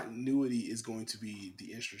the continuity is going to be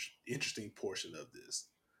the interesting portion of this.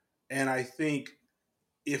 And I think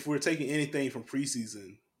if we're taking anything from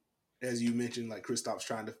preseason, as you mentioned, like Kristaps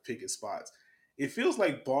trying to pick his spots, it feels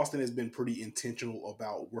like Boston has been pretty intentional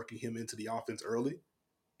about working him into the offense early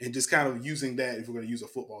and just kind of using that, if we're going to use a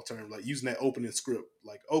football term, like using that opening script.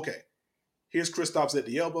 Like, okay, here's Kristaps at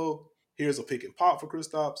the elbow. Here's a pick and pop for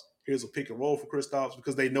Kristaps. Here's a pick and roll for Kristaps,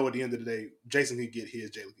 because they know at the end of the day, Jason can get his,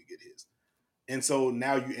 Jalen can get his. And so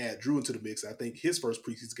now you add Drew into the mix. I think his first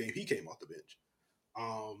preseason game, he came off the bench.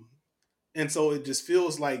 Um, and so it just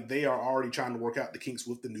feels like they are already trying to work out the kinks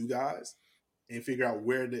with the new guys and figure out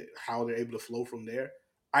how they're able to flow from there.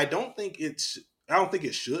 I don't think I don't think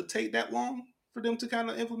it should take that long for them to kind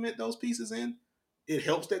of implement those pieces in. It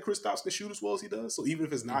helps that Kristaps can shoot as well as he does. So even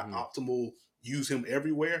if it's not Mm-hmm. optimal, use him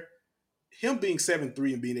everywhere. Him being 7'3"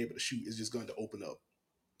 and being able to shoot is just going to open up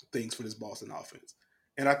things for this Boston offense.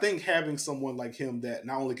 And I think having someone like him that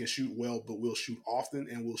not only can shoot well, but will shoot often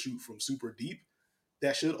and will shoot from super deep,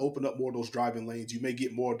 that should open up more of those driving lanes. You may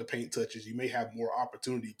get more of the paint touches. You may have more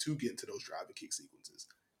opportunity to get into those driving kick sequences.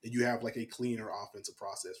 And you have like a cleaner offensive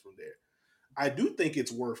process from there. I do think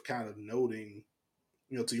it's worth kind of noting,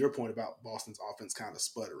 to your point about Boston's offense kind of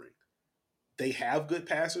sputtering. They have good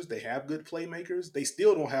passers. They have good playmakers. They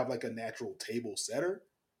still don't have like a natural table setter.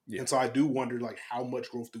 Yeah. And so I do wonder, like, how much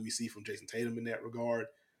growth do we see from Jason Tatum in that regard?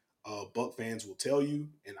 Buck fans will tell you,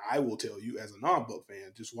 and I will tell you as a non-Buck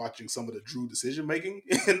fan, just watching some of the Drew decision making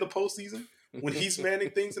in the postseason when he's manning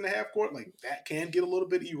things in the half court, like that can get a little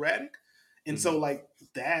bit erratic. And Mm-hmm. so, like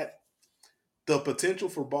that, the potential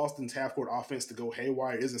for Boston's half court offense to go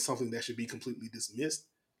haywire isn't something that should be completely dismissed.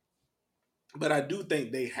 But I do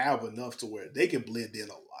think they have enough to where they can blend in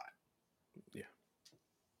a lot. Yeah.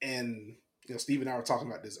 And Steve and I were talking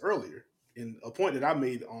about this earlier in a point that I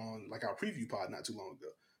made on like our preview pod not too long ago.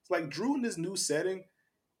 It's like Drew in this new setting.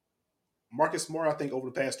 Marcus Smart, I think over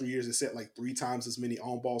the past 3 years, has set like 3 times as many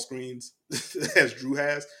on-ball screens as Drew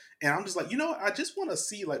has. And I'm just like, I just want to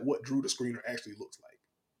see like what Drew the screener actually looks like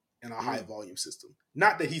in a high Mm. volume system.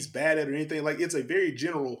 Not that he's bad at it or anything. Like, it's a very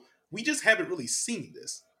general. We just haven't really seen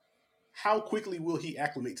this. How quickly will he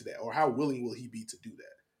acclimate to that, or how willing will he be to do that?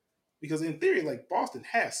 Because in theory, like Boston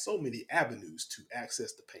has so many avenues to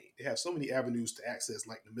access the paint. They have so many avenues to access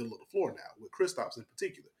like the middle of the floor now, with Kristaps in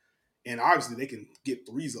particular. And obviously they can get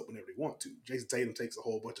threes up whenever they want to. Jason Tatum takes a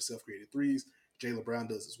whole bunch of self-created threes. Jaylen Brown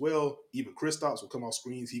does as well. Even Kristaps will come off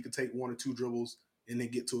screens. He could take 1 or 2 dribbles and then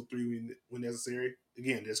get to a three when necessary.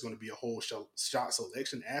 Again, there's going to be a whole shot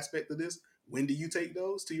selection aspect of this. When do you take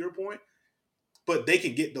those, to your point? But they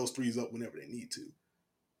can get those threes up whenever they need to.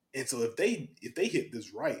 And so if they hit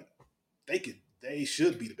this right, they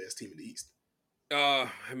should be the best team in the East. I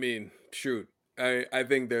mean, shoot. I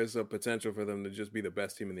think there's a potential for them to just be the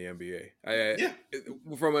best team in the NBA. Yeah.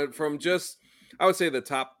 From just I would say the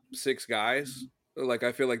top 6 guys. Like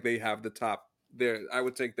I feel like they have the top. I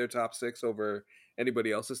would take their top 6 over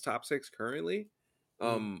anybody else's top 6 currently.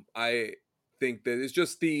 Mm-hmm. I think that it's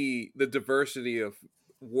just the diversity of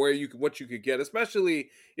what you could get, especially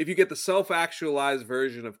if you get the self actualized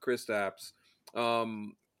version of Kristaps.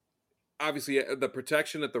 Um, Obviously the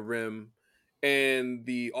protection at the rim and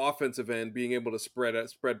the offensive end being able to spread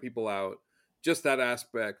people out, just that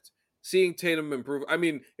aspect. Seeing Tatum improve. I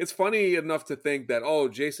mean, it's funny enough to think that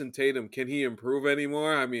Jason Tatum, can he improve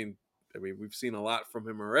anymore? I mean we've seen a lot from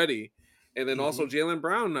him already. And then also Mm-hmm. Jaylen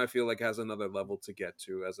Brown, I feel like has another level to get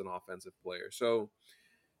to as an offensive player. So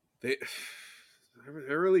they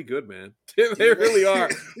they're really good, man. They Yeah. really are.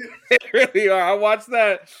 They really are. I watched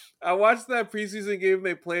that preseason game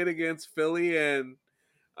they played against Philly, and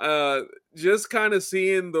uh just kind of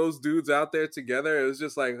seeing those dudes out there together, it was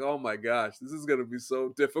just like, oh my gosh, this is gonna be so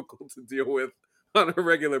difficult to deal with on a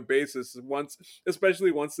regular basis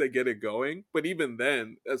especially once they get it going. But even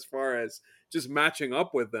then, as far as just matching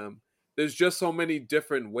up with them, there's just so many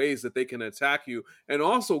different ways that they can attack you and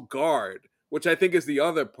also guard, which I think is the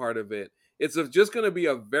other part of it. It's just going to be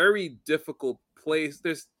a very difficult place.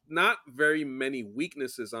 There's not very many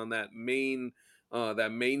weaknesses on that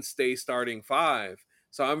mainstay starting five.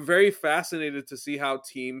 So I'm very fascinated to see how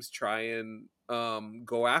teams try and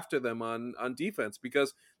go after them on defense,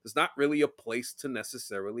 because there's not really a place to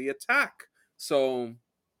necessarily attack. So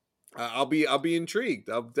I'll be intrigued.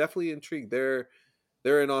 I'll definitely intrigued. They're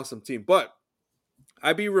an awesome team, but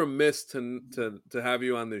I'd be remiss to have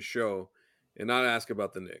you on this show and not ask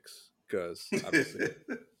about the Knicks, because obviously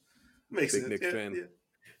Makes big sense. Knicks Yeah, fan. yeah.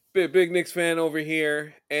 big Knicks fan over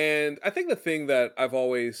here, and I think the thing that I've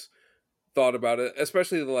always thought about it,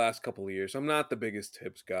 especially the last couple of years. I'm not the biggest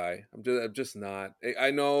Tips guy. I'm just not.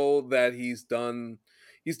 I know that he's done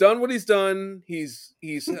what he's done. He's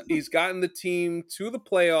gotten the team to the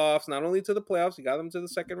playoffs, not only to the playoffs, he got them to the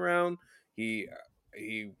second round. He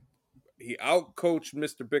he he outcoached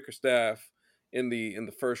Mr. Bickerstaff in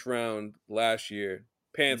the first round last year.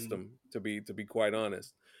 Pantsed Mm, him to be quite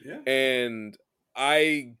honest. yeah. And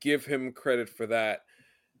I give him credit for that.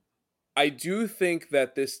 I do think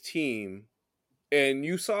that this team, and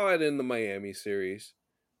you saw it in the Miami series.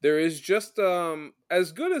 There is just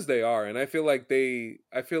as good as they are, and I feel like they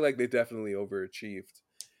definitely overachieved.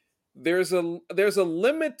 There's a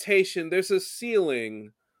limitation, there's a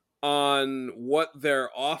ceiling on what their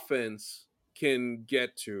offense can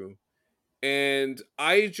get to, and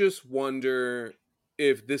I just wonder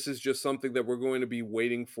if this is just something that we're going to be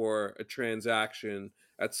waiting for a transaction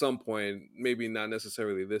at some point, maybe not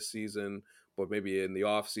necessarily this season, but maybe in the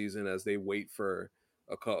off season as they wait for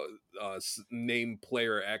name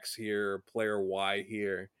player X here, player Y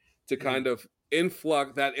here to Mm, kind of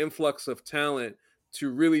influx of talent to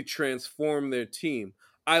really transform their team.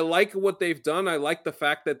 I like what they've done. I like the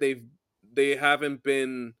fact that they haven't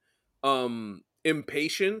been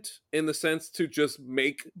impatient in the sense to just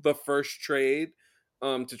make the first trade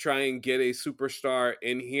to try and get a superstar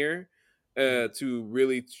in here mm, to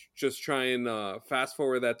really just try and fast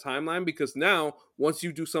forward that timeline, because now once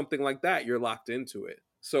you do something like that you're locked into it.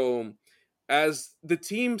 So as the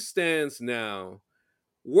team stands now,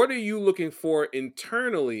 what are you looking for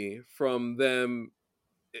internally from them,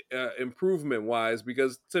 improvement wise?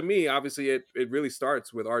 Because to me, obviously, it really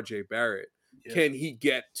starts with RJ Barrett. yeah. Can he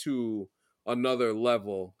get to another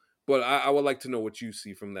level? But I would like to know what you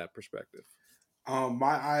see from that perspective.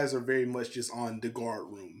 My eyes are very much just on the guard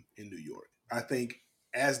room in New York. I think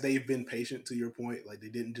as they've been patient, to your point, like they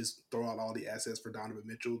didn't just throw out all the assets for Donovan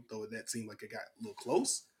Mitchell, though that seemed like it got a little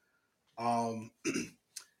close. Um,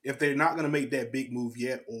 if they're not going to make that big move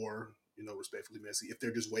yet, or respectfully, Messi, if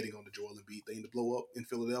they're just waiting on the Joel Embiid thing to blow up in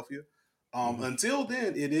Philadelphia, Hmm. until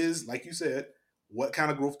then, it is like you said. What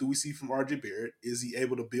kind of growth do we see from RJ Barrett? Is he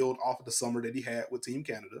able to build off of the summer that he had with Team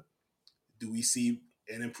Canada? Do we see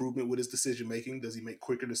an improvement with his decision making? Does he make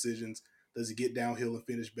quicker decisions? Does he get downhill and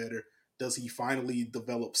finish better? Does he finally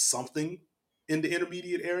develop something in the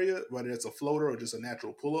intermediate area, whether it's a floater or just a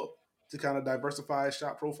natural pull up to kind of diversify his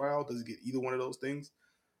shot profile? Does he get either one of those things?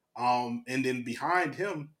 And then behind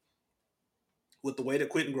him, with the way that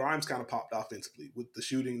Quentin Grimes kind of popped offensively, with the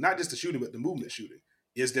shooting, not just the shooting, but the movement shooting,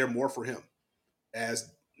 is there more for him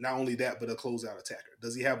as not only that, but a closeout attacker?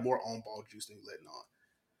 Does he have more on ball juice than he's letting on?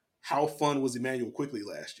 How fun was Emmanuel Quickly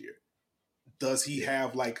last year? Does he Yeah.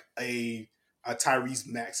 have like a Tyrese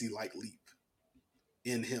Maxey like leap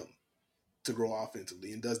in him to grow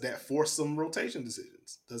offensively? And does that force some rotation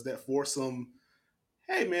decisions? Does that force some,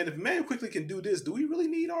 hey man, if Emmanuel Quickly can do this, do we really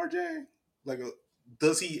need RJ? Like,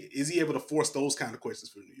 is he able to force those kind of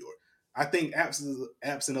questions for New York? I think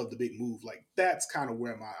absent of the big move, like that's kind of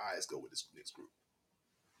where my eyes go with this next group.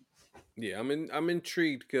 Yeah, I'm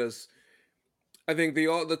intrigued because I think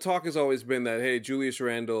the talk has always been that, hey, Julius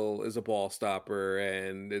Randle is a ball stopper,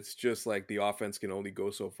 and it's just like the offense can only go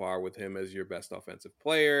so far with him as your best offensive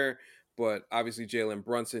player. But obviously, Jalen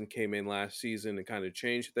Brunson came in last season and kind of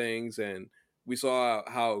changed things, and we saw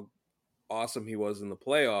how awesome he was in the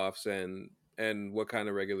playoffs, and what kind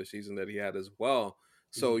of regular season that he had as well.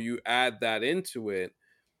 So Mm-hmm. you add that into it.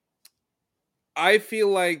 I feel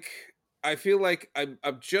like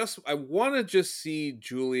I want to just see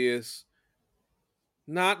Julius,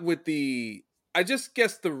 not with the, I just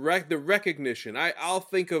guess the recognition. I'll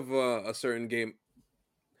think of a certain game.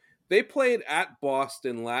 They played at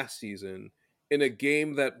Boston last season in a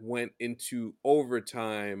game that went into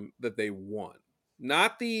overtime that they won.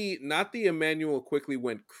 Not the Emmanuel quickly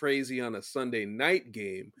went crazy on a Sunday night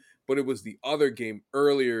game, but it was the other game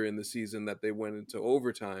earlier in the season that they went into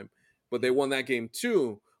overtime, but they Mm-hmm. won that game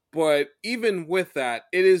too. But even with that,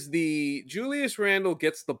 it is the Julius Randle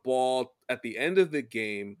gets the ball at the end of the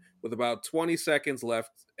game with about 20 seconds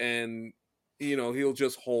left, and he'll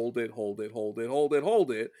just hold it, hold it, hold it, hold it,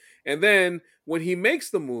 hold it. And then when he makes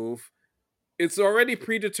the move, it's already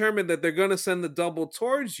predetermined that they're going to send the double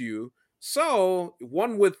towards you. So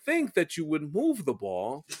one would think that you would move the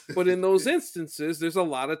ball, but in those instances, there's a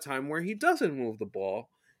lot of time where he doesn't move the ball.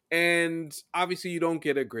 And obviously, you don't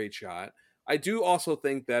get a great shot. I do also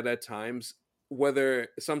think that at times, whether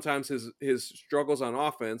sometimes his struggles on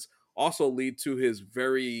offense also lead to his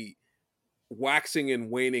very waxing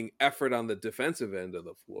and waning effort on the defensive end of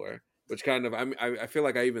the floor, which kind of I feel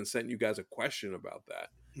like I even sent you guys a question about that.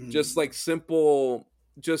 just Mm. like simple,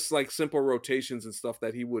 just like simple rotations and stuff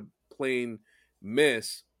that he would plain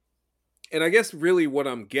miss. And I guess really what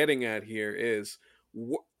I'm getting at here is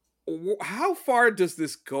how far does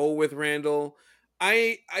this go with Randall?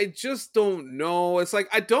 I just don't know. It's like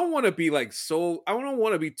I don't want to be like so. I don't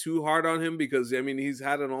want to be too hard on him because I mean he's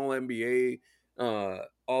had an All NBA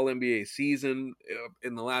season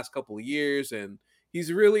in the last couple of years, and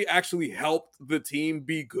he's really actually helped the team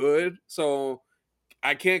be good. So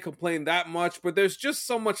I can't complain that much. But there's just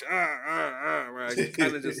so much where I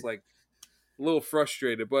kind of just like a little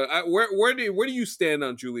frustrated. But where do you stand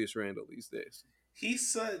on Julius Randle these days?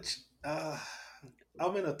 He's such.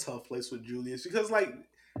 I'm in a tough place with Julius because, like,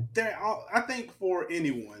 I think for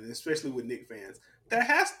anyone, especially with Knicks fans, there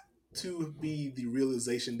has to be the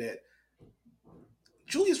realization that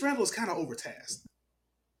Julius Randle is kind of overtasked.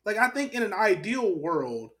 Like, I think in an ideal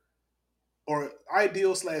world or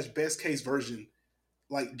ideal slash best case version,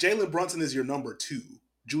 like Jalen Brunson is your number two,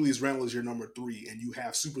 Julius Randle is your number three, and you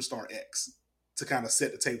have superstar X to kind of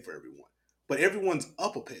set the table for everyone. But everyone's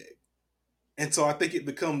up a peg. And so I think it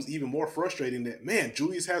becomes even more frustrating that, man,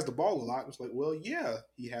 Julius has the ball a lot. It's like, well, yeah,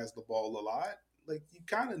 he has the ball a lot. Like, you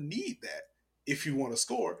kind of need that if you want to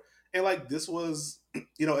score. And like, this was,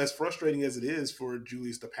 as frustrating as it is for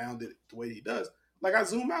Julius to pound it the way he does. Like, I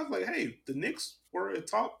zoom out, like, hey, the Knicks were a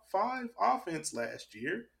top five offense last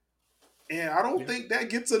year. And I don't Yeah. think that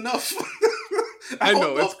gets enough. I I don't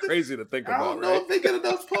know know it's if the, crazy to think I about, don't know right? if they get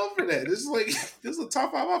enough pub for that. It's like this is a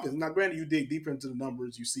top five offense. Now, granted, you dig deeper into the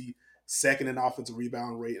numbers, you see second in offensive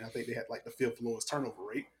rebound rate, and I think they had like the fifth lowest turnover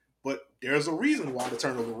rate. But there's a reason why the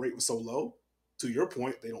turnover rate was so low. To your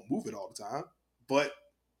point, they don't move it all the time, but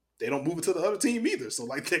they don't move it to the other team either. So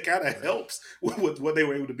like that kind of Right. helps with what they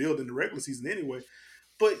were able to build in the regular season anyway.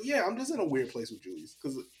 But yeah, I'm just in a weird place with Julius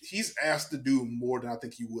because he's asked to do more than I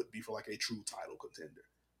think he would be for like a true title contender.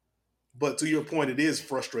 But to your point, it is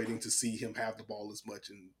frustrating to see him have the ball as much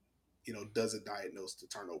and doesn't diagnose the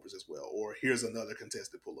turnovers as well. Or here's another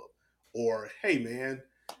contested pull up. Or hey man,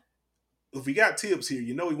 if we got Tibbs here,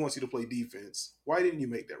 he wants you to play defense. Why didn't you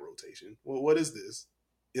make that rotation? Well, what is this?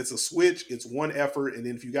 It's a switch, it's one effort, and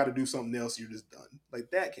then if you got to do something else, you're just done.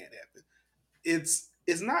 Like that can't happen.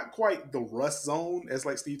 It's not quite the rust zone as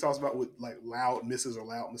like Steve talks about with like loud misses or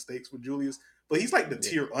loud mistakes with Julius, but he's like the Yeah.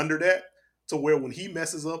 tier under that to where when he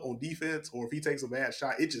messes up on defense or if he takes a bad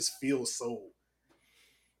shot, it just feels so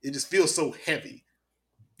heavy.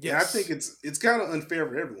 And I think Yes. it's kind of unfair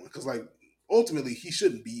for everyone because like ultimately he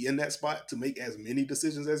shouldn't be in that spot to make as many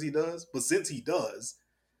decisions as he does, but since he does,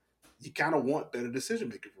 you kind of want better decision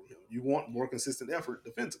making from him. You want more consistent effort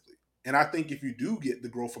defensively. And I think if you do get the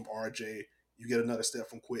growth from RJ, you get another step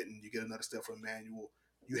from Quentin, you get another step from Emmanuel,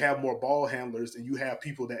 you have more ball handlers and you have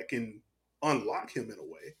people that can unlock him in a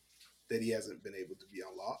way that he hasn't been able to be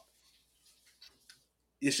unlocked.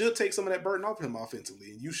 It should take some of that burden off him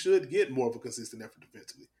offensively, and you should get more of a consistent effort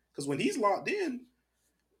defensively. Because when he's locked in,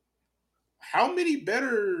 how many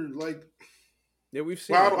better like? Yeah, we've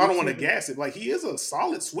seen Well, it. I We've don't want to seen it. gas it. Like he is a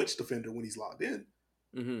solid switch defender when he's locked in.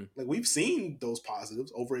 Hmm. Like we've seen those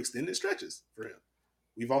positives over extended stretches for him.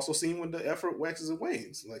 We've also seen when the effort waxes and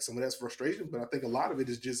wanes. Like some of that's frustration, but I think a lot of it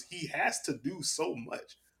is just he has to do so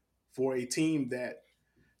much for a team that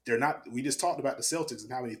they're not. We just talked about the Celtics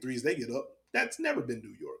and how many threes they get up. That's never been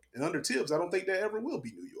New York. And under Tibbs, I don't think that ever will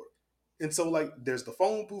be New York. And so, like, there's the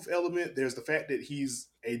phone booth element. There's the fact that he's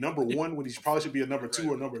a number one when he probably should be a number Right.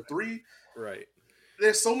 two or number three. Right.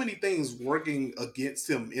 There's so many things working against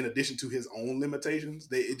him in addition to his own limitations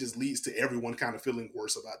that it just leads to everyone kind of feeling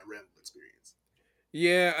worse about the Randall experience.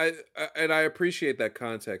 Yeah, and I appreciate that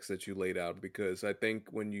context that you laid out because I think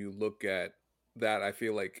when you look at that, I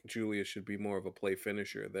feel like Julius should be more of a play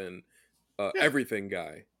finisher than Yeah. everything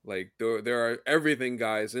guy. Like there are everything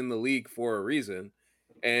guys in the league for a reason,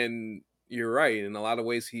 and you're right. In a lot of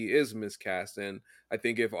ways, he is miscast. And I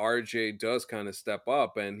think if RJ does kind of step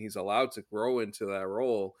up and he's allowed to grow into that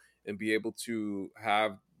role and be able to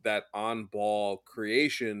have that on ball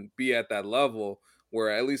creation be at that level where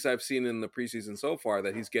at least I've seen in the preseason so far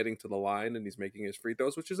that he's getting to the line and he's making his free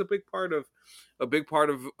throws, which is a big part of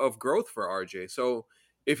growth for RJ. So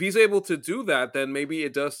if he's able to do that, then maybe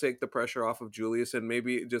it does take the pressure off of Julius, and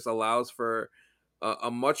maybe it just allows for a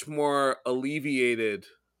much more alleviated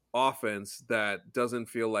offense that doesn't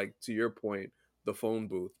feel like, to your point, the phone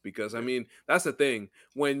booth. Because I Yeah. mean, that's the thing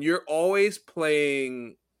when you're always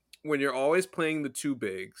playing the two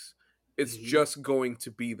bigs, it's Mm-hmm. just going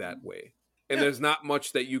to be that way, and Yeah. there's not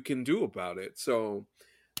much that you can do about it. So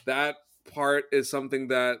that part is something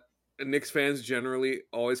that Knicks fans generally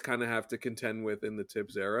always kind of have to contend with in the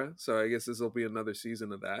Tibbs era. So I guess this will be another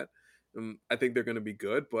season of that. I think they're going to be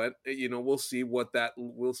good, but we'll see what that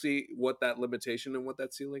limitation and what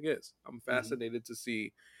that ceiling is. I'm Hmm. fascinated to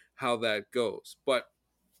see how that goes. But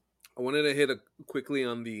I wanted to hit quickly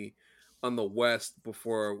on the West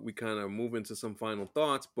before we kind of move into some final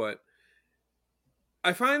thoughts. But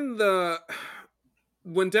I find the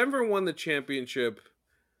when Denver won the championship,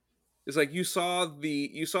 it's like you saw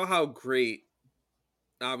how great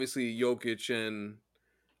obviously Jokic, and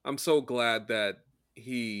I'm so glad that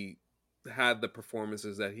he had the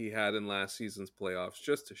performances that he had in last season's playoffs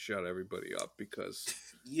just to shut everybody up because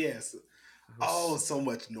Yes. I Oh, was so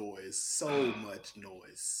much noise. So much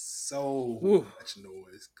noise. So whew. much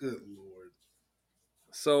noise. Good Lord.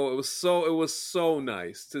 So it was so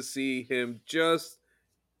nice to see him just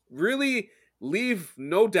really leave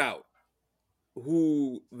no doubt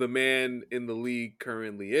who the man in the league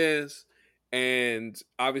currently is, and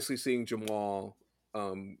obviously seeing Jamal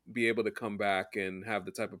be able to come back and have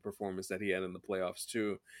the type of performance that he had in the playoffs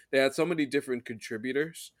too. They had so many different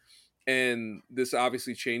contributors, and this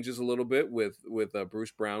obviously changes a little bit with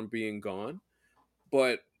Bruce Brown being gone.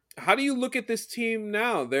 But how do you look at this team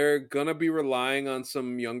now? They're gonna be relying on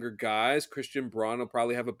some younger guys. Christian Braun will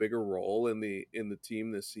probably have a bigger role in the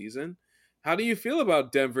team this season. How do you feel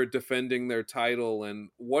about Denver defending their title, and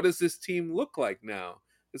what does this team look like now?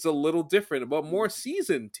 It's a little different, but more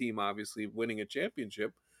seasoned team, obviously winning a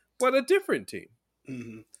championship, but a different team.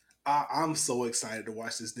 Hmm. I'm so excited to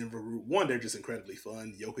watch this Denver group. One, they're just incredibly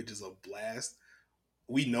fun. Jokic is a blast.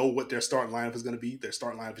 We know what their starting lineup is going to be. Their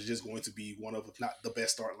starting lineup is just going to be one of, if not the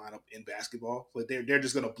best starting lineup in basketball. But they're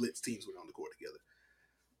just going to blitz teams when they're on the court together.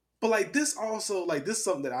 But like this also, like this is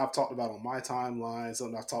something that I've talked about on my timeline,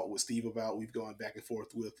 something I've talked with Steve about. We've gone back and forth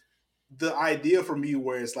with the idea for me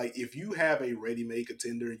where it's like if you have a ready-made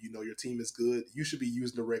contender and you know your team is good, you should be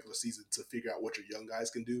using the regular season to figure out what your young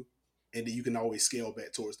guys can do. And then you can always scale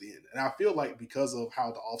back towards the end. And I feel like because of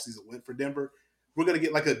how the offseason went for Denver, we're gonna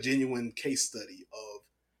get like a genuine case study of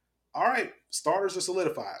all right, starters are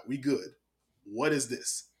solidified. We good. What is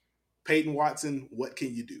this? Peyton Watson, what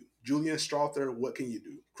can you do? Julian Strother, what can you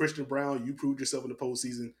do? Christian Brown, you proved yourself in the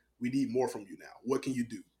postseason. We need more from you now. What can you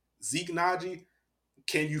do? Zeke Naji,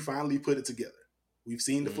 can you finally put it together? We've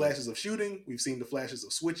seen the Mm. flashes of shooting. We've seen the flashes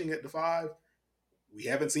of switching at the five. We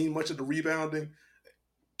haven't seen much of the rebounding.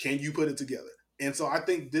 Can you put it together? And so I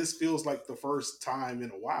think this feels like the first time in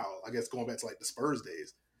a while, I guess going back to like the Spurs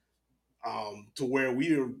days, to where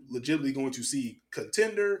we are legitimately going to see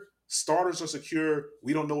contender, starters are secure.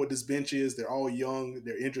 We don't know what this bench is. They're all young.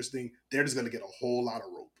 They're interesting. They're just going to get a whole lot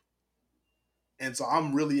of rope. And so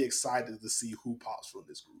I'm really excited to see who pops from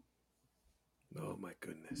this group. Oh my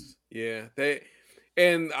goodness. Yeah, they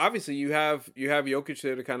and obviously you have Jokic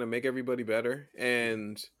there to kind of make everybody better,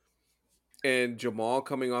 and Jamal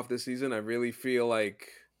coming off this season, I really feel like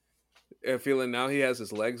feeling now he has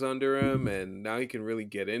his legs under him, and now he can really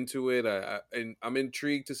get into it. And I'm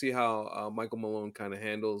intrigued to see how Michael Malone kind of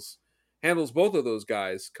handles both of those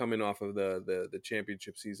guys coming off of the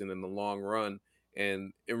championship season in the long run,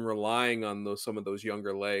 and in relying on those some of those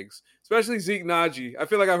younger legs, especially Zeke Naji. I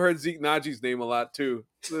feel like I've heard Zeke Naji's name a lot too.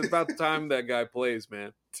 It's about time that guy plays,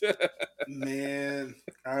 man. Man,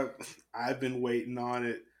 I've been waiting on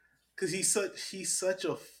it because he's such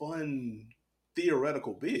a fun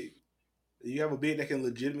theoretical big. You have a big that can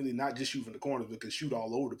legitimately not just shoot from the corners, but can shoot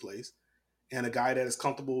all over the place, and a guy that is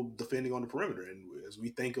comfortable defending on the perimeter. And as we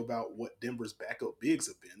think about what Denver's backup bigs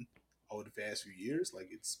have been over the past few years, like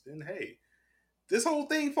it's been, hey, this whole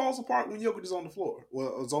thing falls apart when Jokic is on the floor,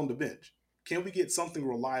 well, is on the bench. Can we get something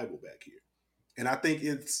reliable back here? And I think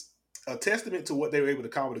it's a testament to what they were able to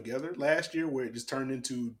cobble together last year, where it just turned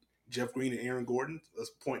into Jeff Green and Aaron Gordon,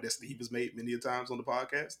 a point that Steve has made many a times on the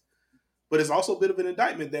podcast. But it's also a bit of an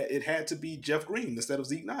indictment that it had to be Jeff Green instead of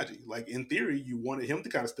Zeke Naji. Like in theory, you wanted him to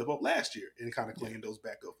kind of step up last year and kind of Yeah. claim those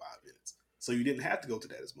backup 5 minutes. So you didn't have to go to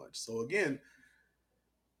that as much. So again,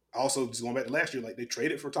 also just going back to last year, like they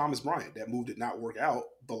traded for Thomas Bryant. That move did not work out.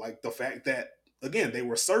 But like the fact that again they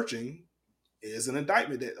were searching is an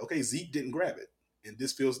indictment that okay, Zeke didn't grab it. And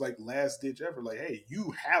this feels like last ditch effort. Like, hey,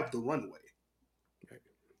 you have the runway. Right.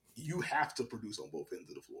 You have to produce on both ends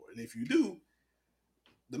of the floor. And if you do,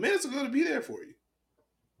 the minutes are going to be there for you.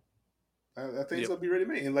 I think it's Yep. gonna be ready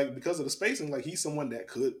made, and like because of the spacing, like he's someone that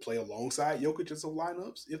could play alongside Jokic in some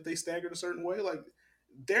lineups if they staggered a certain way. Like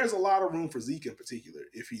there's a lot of room for Zeke in particular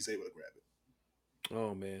if he's able to grab it.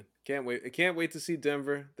 Oh man, can't wait! I can't wait to see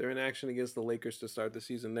Denver. They're in action against the Lakers to start the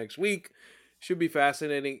season next week. Should be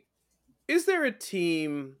fascinating. Is there a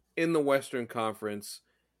team in the Western Conference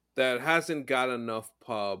that hasn't got enough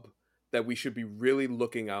pub that we should be really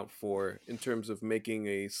looking out for in terms of making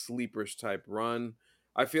a sleepers type run?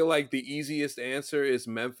 I feel like the easiest answer is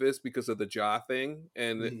Memphis because of the Ja thing,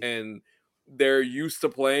 Mhm. and they're used to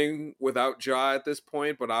playing without Ja at this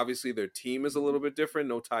point, but obviously their team is a little bit different.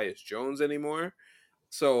 No Tyus Jones anymore,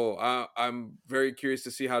 so I'm very curious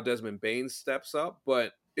to see how Desmond Bain steps up.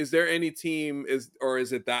 But is there any team is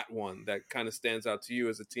it that one that kind of stands out to you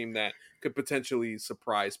as a team that could potentially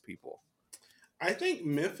surprise people? I think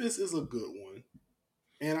Memphis is a good one.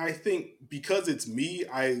 And I think because it's me,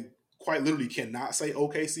 I quite literally cannot say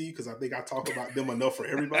OKC because I think I talk about them enough for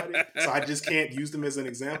everybody. So I just can't use them as an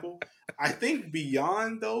example. I think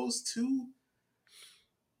beyond those two,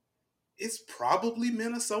 it's probably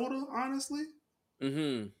Minnesota, honestly.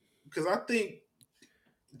 Hmm. Because I think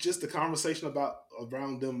just the conversation about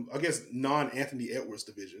around them, I guess non Anthony Edwards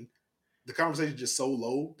division, the conversation is just so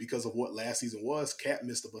low because of what last season was. Cat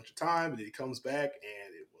missed a bunch of time and then he comes back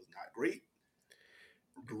and it was not great.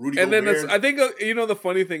 Rudy And then Gobert, I think the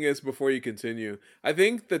funny thing is before you continue, I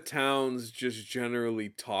think the towns just generally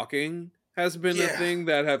talking has been a yeah. thing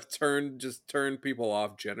that have turned people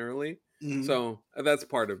off generally. Mhm. So that's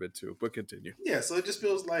part of it too. But continue. Yeah, so it just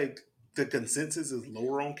feels like the consensus is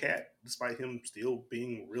lower on Cat, despite him still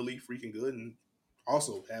being really freaking good and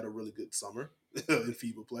also had a really good summer in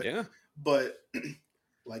FIBA play. Yeah. But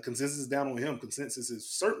like consensus is down on him. Consensus is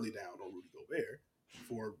certainly down on Rudy Gobert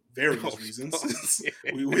for Oh, various reasons.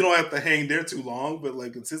 yeah. we don't have to hang there too long, but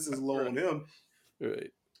like consensus is low Right. on him.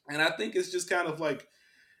 Right. And I think it's just kind of like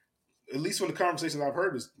at least from the conversations I've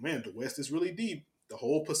heard, is man, the West is really deep. The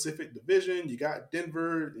whole Pacific Division, you got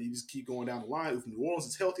Denver, you just keep going down the line. If New Orleans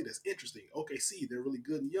is healthy, that's interesting. OKC, they're really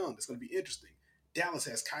good and young. That's going to be interesting. Dallas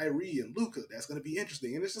has Kyrie and Luca. That's going to be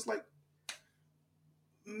interesting. And it's just like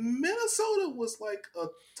Minnesota was like a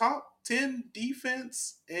top 10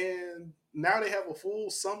 defense, and now they have a full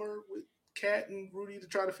summer with Cat and Rudy to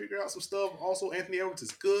try to figure out some stuff. Also, Anthony Edwards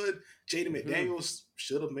is good. Jaden Hmm. McDaniels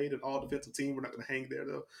should have made an all defensive team. We're not going to hang there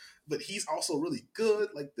though. But he's also really good.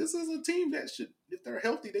 Like, this is a team that should, if they're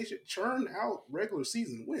healthy, they should churn out regular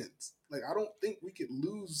season wins. Like, I don't think we could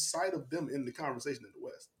lose sight of them in the conversation in the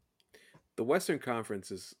West. The Western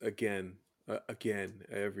Conference is again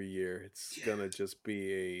every year. It's Yeah. gonna just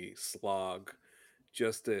be a slog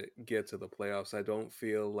just to get to the playoffs. I don't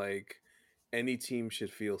feel like any team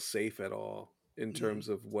should feel safe at all in Mhm. terms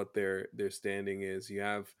of what their standing is. You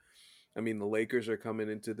have, I mean, the Lakers are coming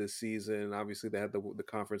into this season. Obviously, they had the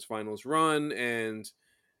conference finals run, and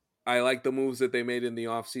I like the moves that they made in the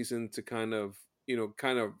offseason to kind of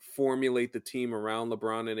formulate the team around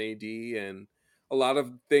LeBron and AD, and a lot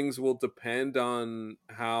of things will depend on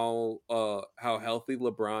how healthy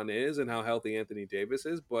LeBron is and how healthy Anthony Davis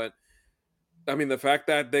is. But I mean, the fact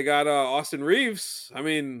that they got Austin Reeves. I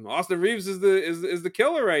mean, Austin Reeves is the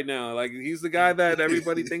killer right now. Like, he's the guy that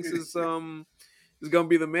everybody thinks is going to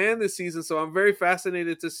be the man this season. So I'm very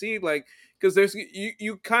fascinated to see, like, because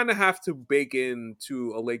you kind of have to bake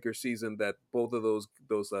into a Lakers season that both of those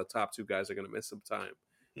top two guys are going to miss some time.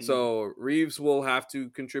 Mhm. So Reeves will have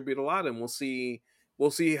to contribute a lot, and we'll see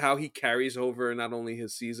how he carries over not only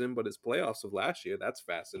his season but his playoffs of last year. That's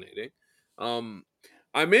fascinating. Um,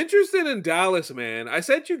 I'm interested in Dallas, man. I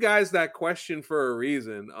sent you guys that question for a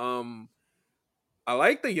reason. I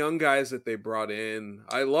like the young guys that they brought in.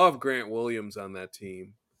 I love Grant Williams on that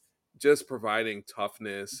team, just providing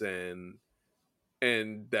toughness and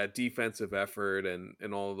that defensive effort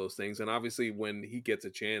and all of those things. And obviously, when he gets a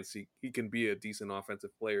chance, he can be a decent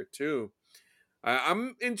offensive player too.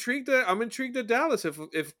 I'm intrigued. I'm intrigued at Dallas.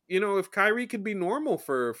 If Kyrie could be normal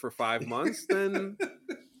for 5 months, then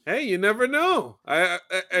hey, you never know.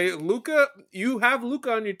 Luca, you have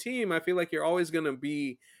Luca on your team. I feel like you're always gonna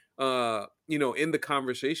be, in the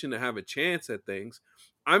conversation to have a chance at things.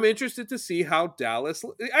 I'm interested to see how Dallas.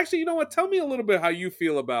 Actually, you know what? Tell me a little bit how you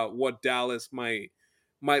feel about what Dallas might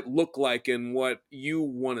look like and what you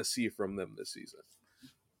want to see from them this season.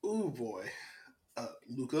 Ooh boy.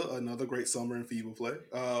 Luca, another great summer in FIBA play.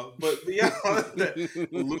 But beyond that,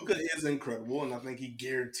 Luca is incredible, and I think he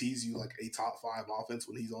guarantees you like a top five offense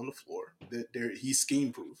when he's on the floor. He's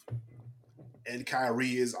scheme proof, and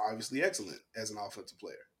Kyrie is obviously excellent as an offensive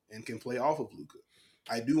player and can play off of Luca.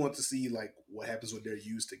 I do want to see like what happens when they're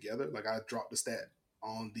used together. Like I dropped the stat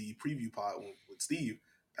on the preview pod with Steve.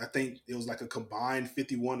 I think it was like a combined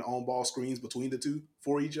 51 on ball screens between the two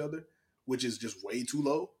for each other, which is just way too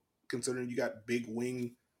low considering you got big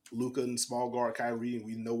wing Luca and small guard Kyrie, and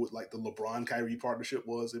we know what like the LeBron Kyrie partnership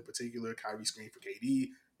was in particular. Kyrie screen for KD,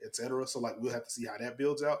 etc. So like we'll have to see how that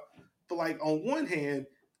builds out. But like on one hand,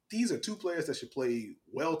 these are two players that should play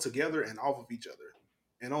well together and off of each other.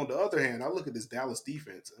 And on the other hand, I look at this Dallas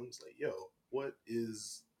defense and I'm just like, yo, what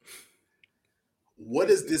is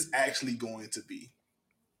this actually going to be?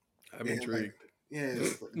 I'm And like, intrigued.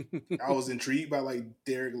 yes, I was intrigued by like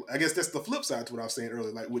Derek. I guess that's the flip side to what I was saying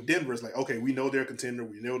earlier. Like with Denver, it's like, okay, we know they're a contender,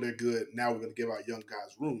 we know they're good. Now we're going to give our young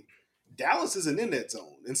guys room. Dallas isn't in that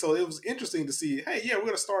zone, and so it was interesting to see. Hey, yeah, we're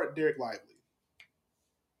going to start Derek Lively.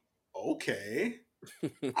 Okay,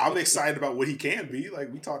 I'm excited about what he can be.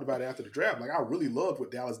 Like we talked about after the draft. Like I really loved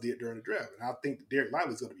what Dallas did during the draft, and I think that Derek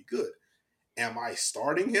Lively is going to be good. Am I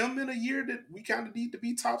starting him in a year that we kind of need to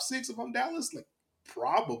be top six if I'm Dallas? Like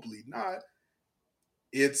probably not.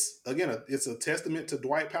 It's again, it's a testament to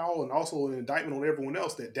Dwight Powell and also an indictment on everyone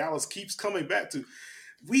else that Dallas keeps coming back to.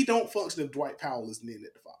 We don't function if Dwight Powell isn't in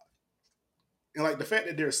at the five, and like the fact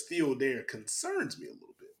that they're still there concerns me a little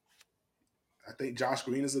bit. I think Josh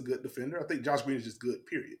Green is a good defender. I think Josh Green is just good.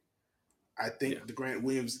 Period. I Yeah. think the Grant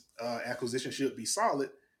Williams acquisition should be solid.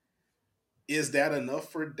 Is that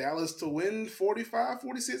enough for Dallas to win 45,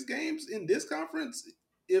 46 games in this conference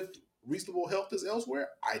if reasonable health is elsewhere?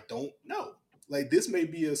 I don't know. Like this may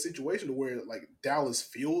be a situation where like Dallas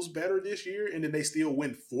feels better this year and then they still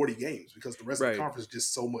win 40 games because the rest of the Right. conference is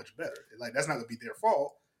just so much better. Like that's not gonna be their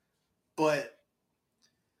fault, but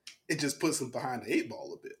it just puts them behind the eight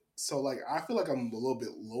ball a bit. So like I feel like I'm a little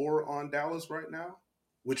bit lower on Dallas right now,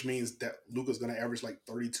 which means that Luka's going to average like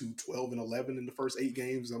 32, 12, and 11 in the first 8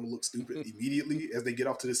 games. I'm going to look stupid immediately as they get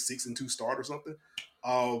off to this 6-2 start or something.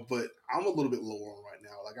 But I'm a little bit lower on right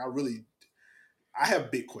now. Like I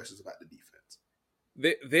have big questions about the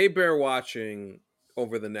defense. They bear watching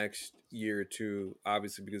over the next year or two,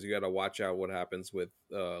 obviously, because you got to watch out what happens with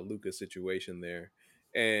Luka's situation there,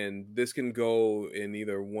 and this can go in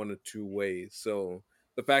either one or two ways. So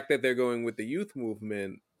the fact that they're going with the youth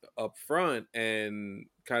movement up front and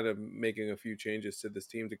kind of making a few changes to this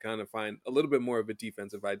team to kind of find a little bit more of a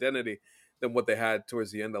defensive identity than what they had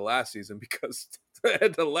towards the end of last season, because the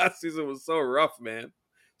end of last season was so rough, man.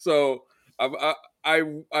 So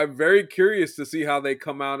I'm very curious to see how they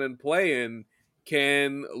come out and play, and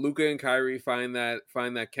can Luka and Kyrie find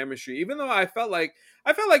that chemistry. Even though I felt like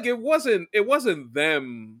it wasn't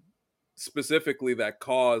them specifically that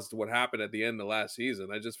caused what happened at the end of last season.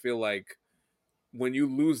 I just feel like when you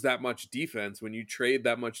lose that much defense, when you trade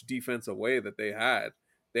that much defense away that they had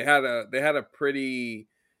a pretty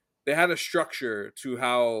they had a structure to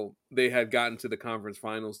how they had gotten to the conference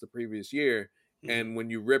finals the previous year. Mm-hmm. And when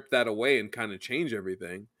you rip that away and kind of change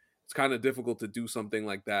everything, it's kind of difficult to do something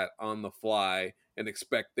like that on the fly and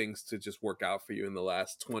expect things to just work out for you in the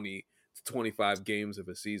last 20 to 25 games of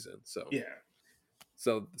a season. So Yeah.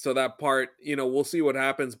 so that part, we'll see what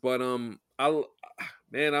happens, but I'm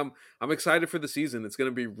excited for the season. It's going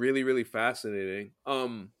to be really, really fascinating.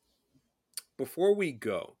 Before we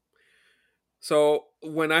go, so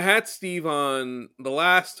when I had Steve on the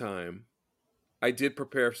last time, I did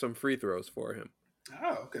prepare some free throws for him.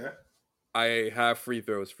 Oh, okay. I have free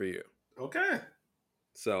throws for you. Okay.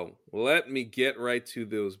 So let me get right to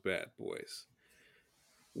those bad boys.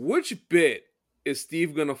 Which bit is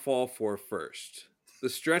Steve going to fall for first? The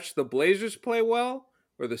stretch the Blazers play well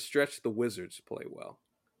or the stretch the Wizards play well?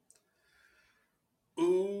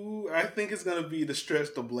 Ooh, I think it's gonna be the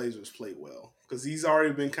stretch the Blazers play well because he's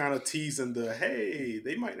already been kind of teasing the hey,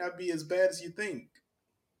 they might not be as bad as you think.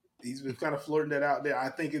 He's been kind of flirting that out there. I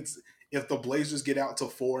think it's if the Blazers get out to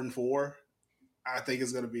 4-4, I think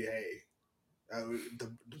it's gonna be hey, the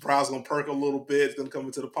crowd's gonna perk a little bit. It's gonna come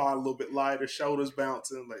into the pod a little bit lighter, shoulders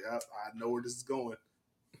bouncing. Like I know where this is going.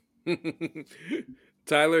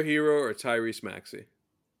 Tyler Hero or Tyrese Maxey?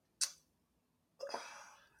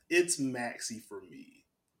 It's Maxi for me.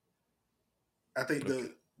 I think Okay.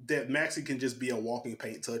 that Maxi can just be a walking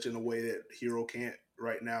paint touch in a way that Hero can't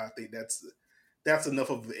right now. I think that's enough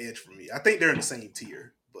of an edge for me. I think they're in the same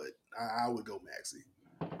tier, but I would go Maxi.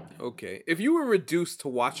 Okay. If you were reduced to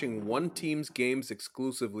watching one team's games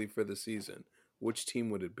exclusively for the season, which team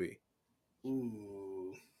would it be?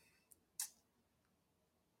 Ooh,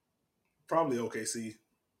 probably OKC.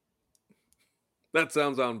 That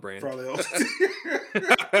sounds on brand. Probably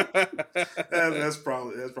that's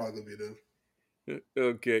probably gonna be them.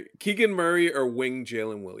 Okay. Keegan Murray or wing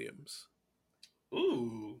Jalen Williams?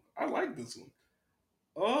 Ooh, I like this one.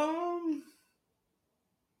 Um,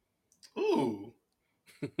 ooh,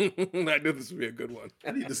 I knew this would be a good one.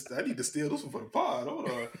 I need to steal this one for the pod. Hold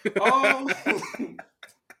on.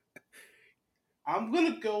 I'm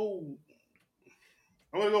gonna go.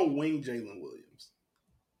 I'm gonna go wing Jalen Williams.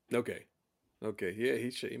 Okay. Okay. Yeah,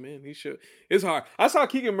 he should, man. He should. It's hard. I saw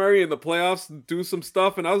Keegan Murray in the playoffs do some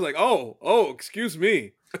stuff, and I was like, oh, excuse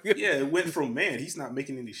me. Yeah, it went from man, he's not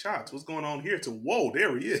making any shots. What's going on here? To whoa,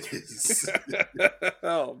 there he is.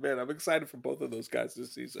 Oh man, I'm excited for both of those guys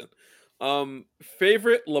this season.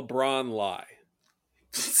 Favorite LeBron lie?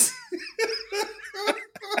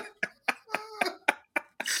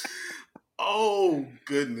 Oh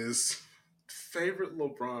goodness. Favorite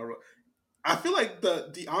LeBron. I feel like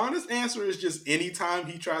the honest answer is just anytime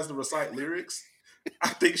he tries to recite lyrics, I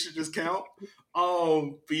think should just count.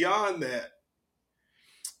 Beyond that,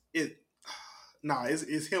 it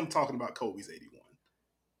it's him talking about Kobe's 81.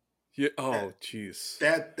 Yeah. That Oh, jeez.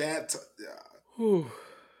 that that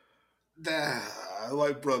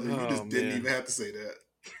like brother, you Oh just didn't man. even have to say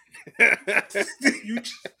that. you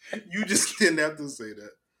you just didn't have to say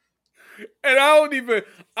that. And I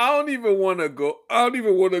don't even want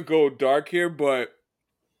to go dark here, but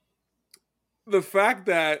the fact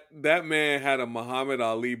that that man had a Muhammad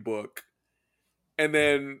Ali book and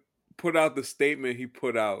then put out the statement he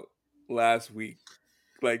put out last week.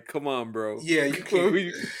 Like, come on, bro. Yeah, you can't.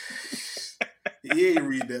 He ain't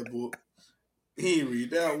read that book. He ain't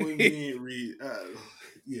read that one. He ain't read.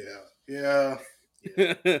 Yeah.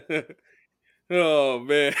 Oh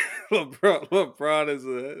man, LeBron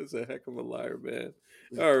is a heck of a liar, man.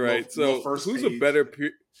 All right, Little so first who's a page. better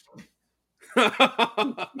peer?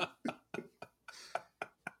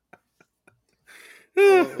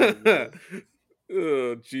 Oh man.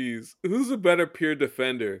 Oh jeez, who's a better peer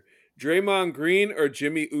defender, Draymond Green or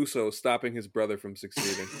Jimmy Uso stopping his brother from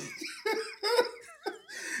succeeding?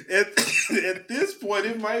 at this point,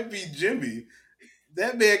 it might be Jimmy.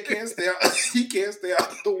 That man can't stay out. He can't stay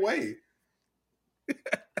out of the way.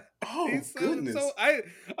 Oh He's so goodness.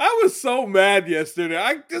 I was so mad yesterday.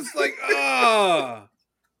 I just like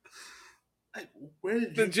Like, where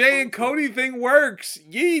did the you Jay come and from? Cody thing works.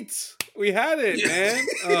 Yeets. We had it, Yeah.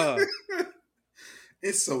 man.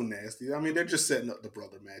 It's so nasty. I mean, they're just setting up the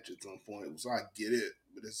brother match at some point, so I get it.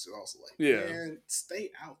 But it's also like, Yeah. man, stay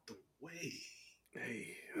out the way.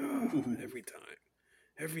 Hey, Ooh. every time.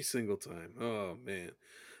 Every single time. Oh man.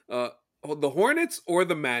 Uh the Hornets or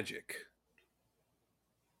the Magic?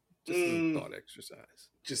 Just as a Mm, thought exercise.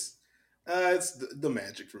 just it's the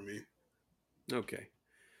magic for me. Okay.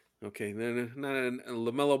 Okay. Then not a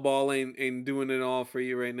LaMelo Ball ain't doing it all for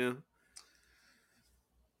you right now.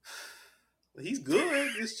 He's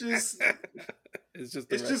good. It's just It's just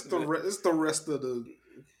the it's rest just of it. it's the rest of the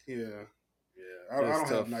yeah. I That's don't have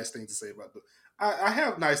tough. nice things to say about the. I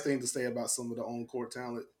have nice things to say about some of the on court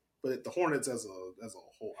talent, but the Hornets as a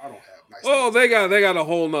whole, I don't have nice things Oh, to say about. they got a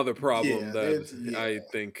whole nother problem Yeah, that yeah. I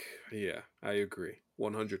think. Yeah, I agree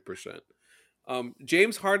 100%.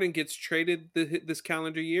 James Harden gets traded this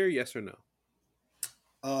calendar year, yes or no?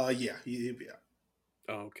 Yeah, yeah.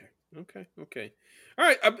 Oh, okay, okay. All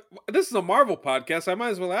right, this is a Marvel podcast. I might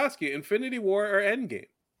as well ask you: Infinity War or Endgame?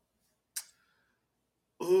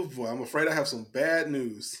 Oh boy, I'm afraid I have some bad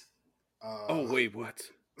news. Oh Uh, wait, what?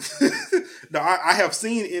 no, I have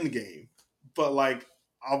seen Endgame, but like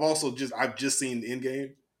I've just seen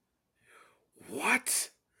Endgame. What?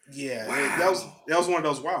 Yeah, Wow. that was one of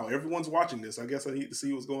those. Wow, everyone's watching this. I guess I need to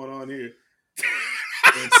see what's going on here.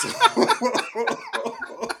 And so,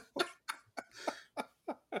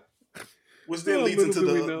 which then Oh, leads little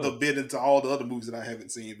into do we the know. bit into all the other movies that I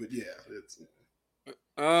haven't seen. But yeah, it's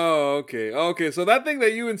Oh, okay, okay. So that thing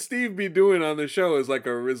that you and Steve be doing on the show is like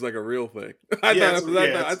a real thing. I yeah, thought it's it was.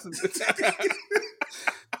 yeah, I it's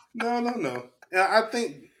thought. no. And I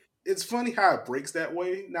think it's funny how it breaks that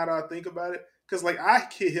way. Now that I think about it, because like I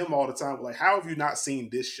kid him all the time, like, how have you not seen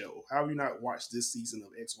this show? How have you not watched this season of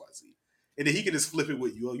X Y Z? And then he can just flip it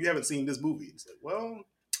with you. Oh, you haven't seen this movie. It's like, well,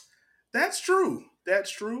 that's true.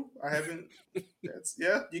 That's true. I haven't. That's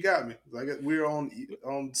yeah. You got me. Like we're on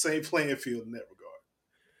the same playing field in that regard.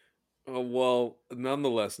 Well,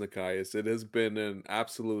 nonetheless, Nekias, it has been an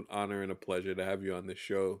absolute honor and a pleasure to have you on this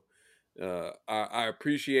show. I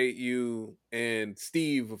appreciate you and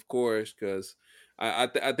Steve, of course, because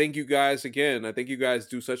I think you guys again. I think you guys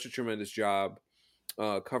do such a tremendous job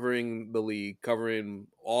covering the league, covering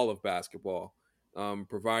all of basketball,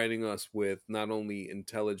 providing us with not only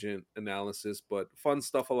intelligent analysis but fun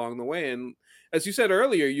stuff along the way. And as you said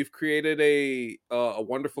earlier, you've created a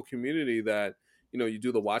wonderful community that you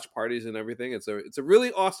do the watch parties and everything. It's a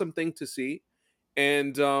really awesome thing to see.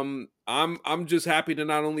 And I'm just happy to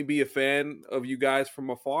not only be a fan of you guys from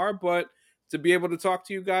afar, but to be able to talk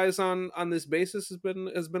to you guys on this basis has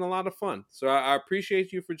been a lot of fun. So I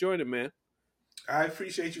appreciate you for joining, man. I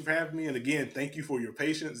appreciate you for having me, and again, thank you for your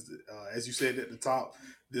patience. As you said at the top,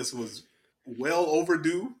 this was well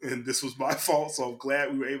overdue, and this was my fault. So I'm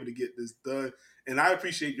glad we were able to get this done, and I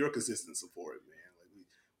appreciate your consistent support, man. Like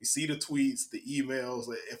we see the tweets, the emails.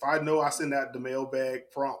 Like, if I know I send out the mailbag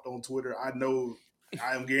prompt on Twitter, I know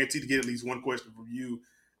I am guaranteed to get at least one question from you.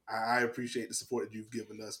 I appreciate the support that you've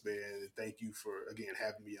given us, man, and thank you for again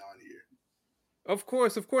having me on here. Of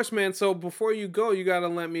course, man. So before you go, you gotta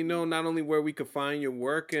let me know not only where we could find your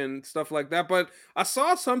work and stuff like that, but I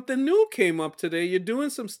saw something new came up today. You're doing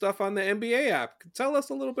some stuff on the NBA app. Tell us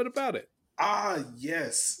a little bit about it. Ah,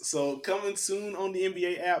 yes. So coming soon on the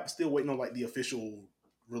NBA app. Still waiting on like the official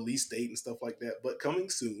release date and stuff like that. But coming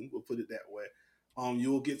soon, we'll put it that way.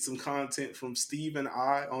 You'll get some content from Steve and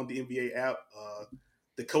I on the NBA app.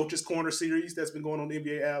 The Coaches Corner series that's been going on the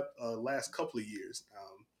NBA app last couple of years.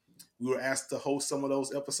 We were asked to host some of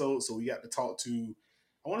those episodes, so we got to talk to,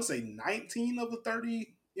 I want to say, 19 of the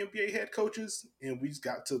 30 NBA head coaches, and we just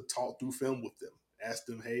got to talk through film with them. Ask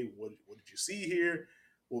them, hey, what did you see here?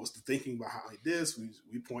 What was the thinking behind this? We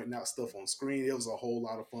pointing out stuff on screen. It was a whole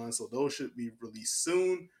lot of fun. So those should be released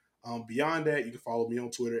soon. Beyond that, you can follow me on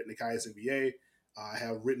Twitter at Nekias NBA. I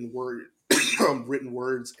have written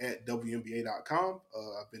words at WNBA.com.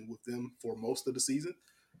 I've been with them for most of the season.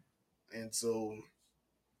 And so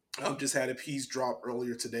I've just had a piece drop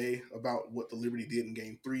earlier today about what the Liberty did in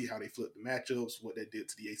Game 3, how they flipped the matchups, what they did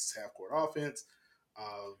to the Aces half-court offense,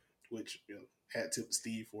 which had tipped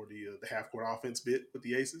Steve for the half-court offense bit with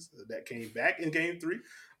the Aces. That came back in Game 3.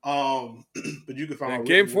 But you can find my And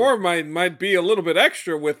game written word. four might be a little bit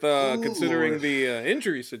extra with Oh, considering Lord. the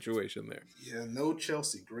injury situation there. Yeah, no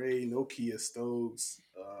Chelsea Gray, no Kia Stokes.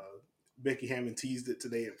 Becky Hammond teased it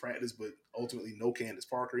today in practice, but ultimately no Candace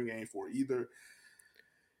Parker in Game 4 either.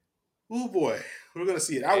 Oh boy, we're gonna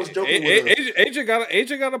see it. I was joking with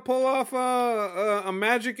AJ got to pull off a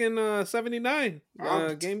magic in '79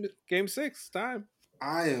 I'm game 6 time.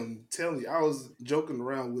 I am telling you, I was joking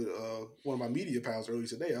around with one of my media pals earlier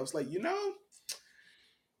today. I was like,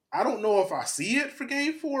 I don't know if I see it for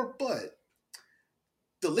Game 4, but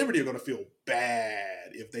the Liberty are going to feel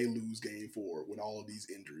bad if they lose Game 4 with all of these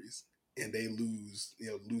injuries and they lose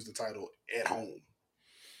the title at home.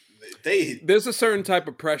 There's a certain type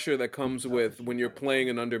of pressure that comes with when you're playing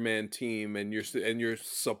an undermanned team and you're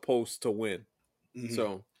supposed to win. Mm-hmm.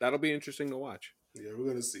 So that'll be interesting to watch. Yeah, we're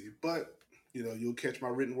gonna see, but you'll catch my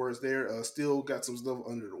written words there. Still got some stuff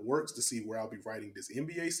under the works to see where I'll be writing this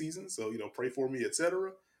NBA season. So pray for me,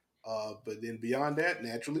 etc. But then beyond that,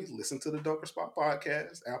 naturally, listen to the Dunker Spot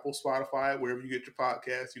podcast, Apple, Spotify, wherever you get your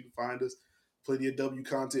podcasts. You can find us. Plenty of W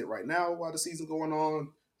content right now while the season's going on.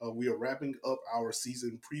 We are wrapping up our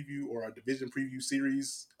season preview or our division preview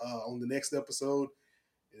series on the next episode.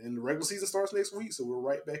 And the regular season starts next week, so we're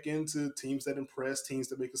right back into teams that impress, teams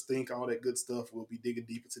that make us think, all that good stuff. We'll be digging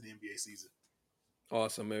deep into the NBA season.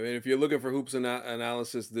 Awesome. I mean, if you're looking for hoops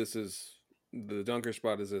analysis, this is the Dunker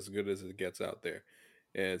Spot is as good as it gets out there.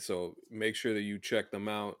 And so make sure that you check them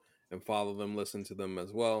out and follow them, listen to them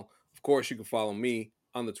as well. Of course, you can follow me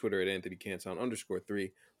on the Twitter at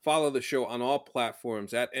AnthonyCanton_3. Follow the show on all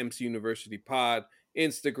platforms at MC University Pod,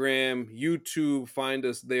 Instagram, YouTube. Find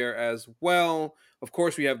us there as well. Of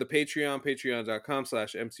course, we have the Patreon,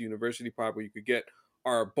 patreon.com/MC University Pod, where you could get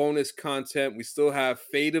our bonus content. We still have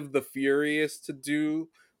Fate of the Furious to do.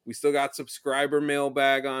 We still got subscriber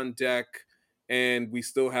mailbag on deck. And we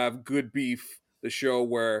still have Good Beef, the show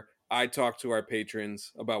where I talk to our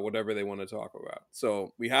patrons about whatever they want to talk about.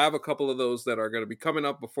 So we have a couple of those that are going to be coming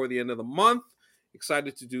up before the end of the month.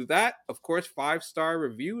 Excited to do that. Of course, 5-star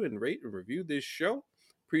review and rate and review this show.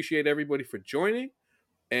 Appreciate everybody for joining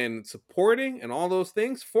and supporting and all those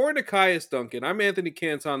things. For Nekias Duncan, I'm Anthony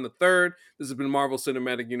Canton III. This has been Marvel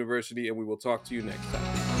Cinematic University, and we will talk to you next time.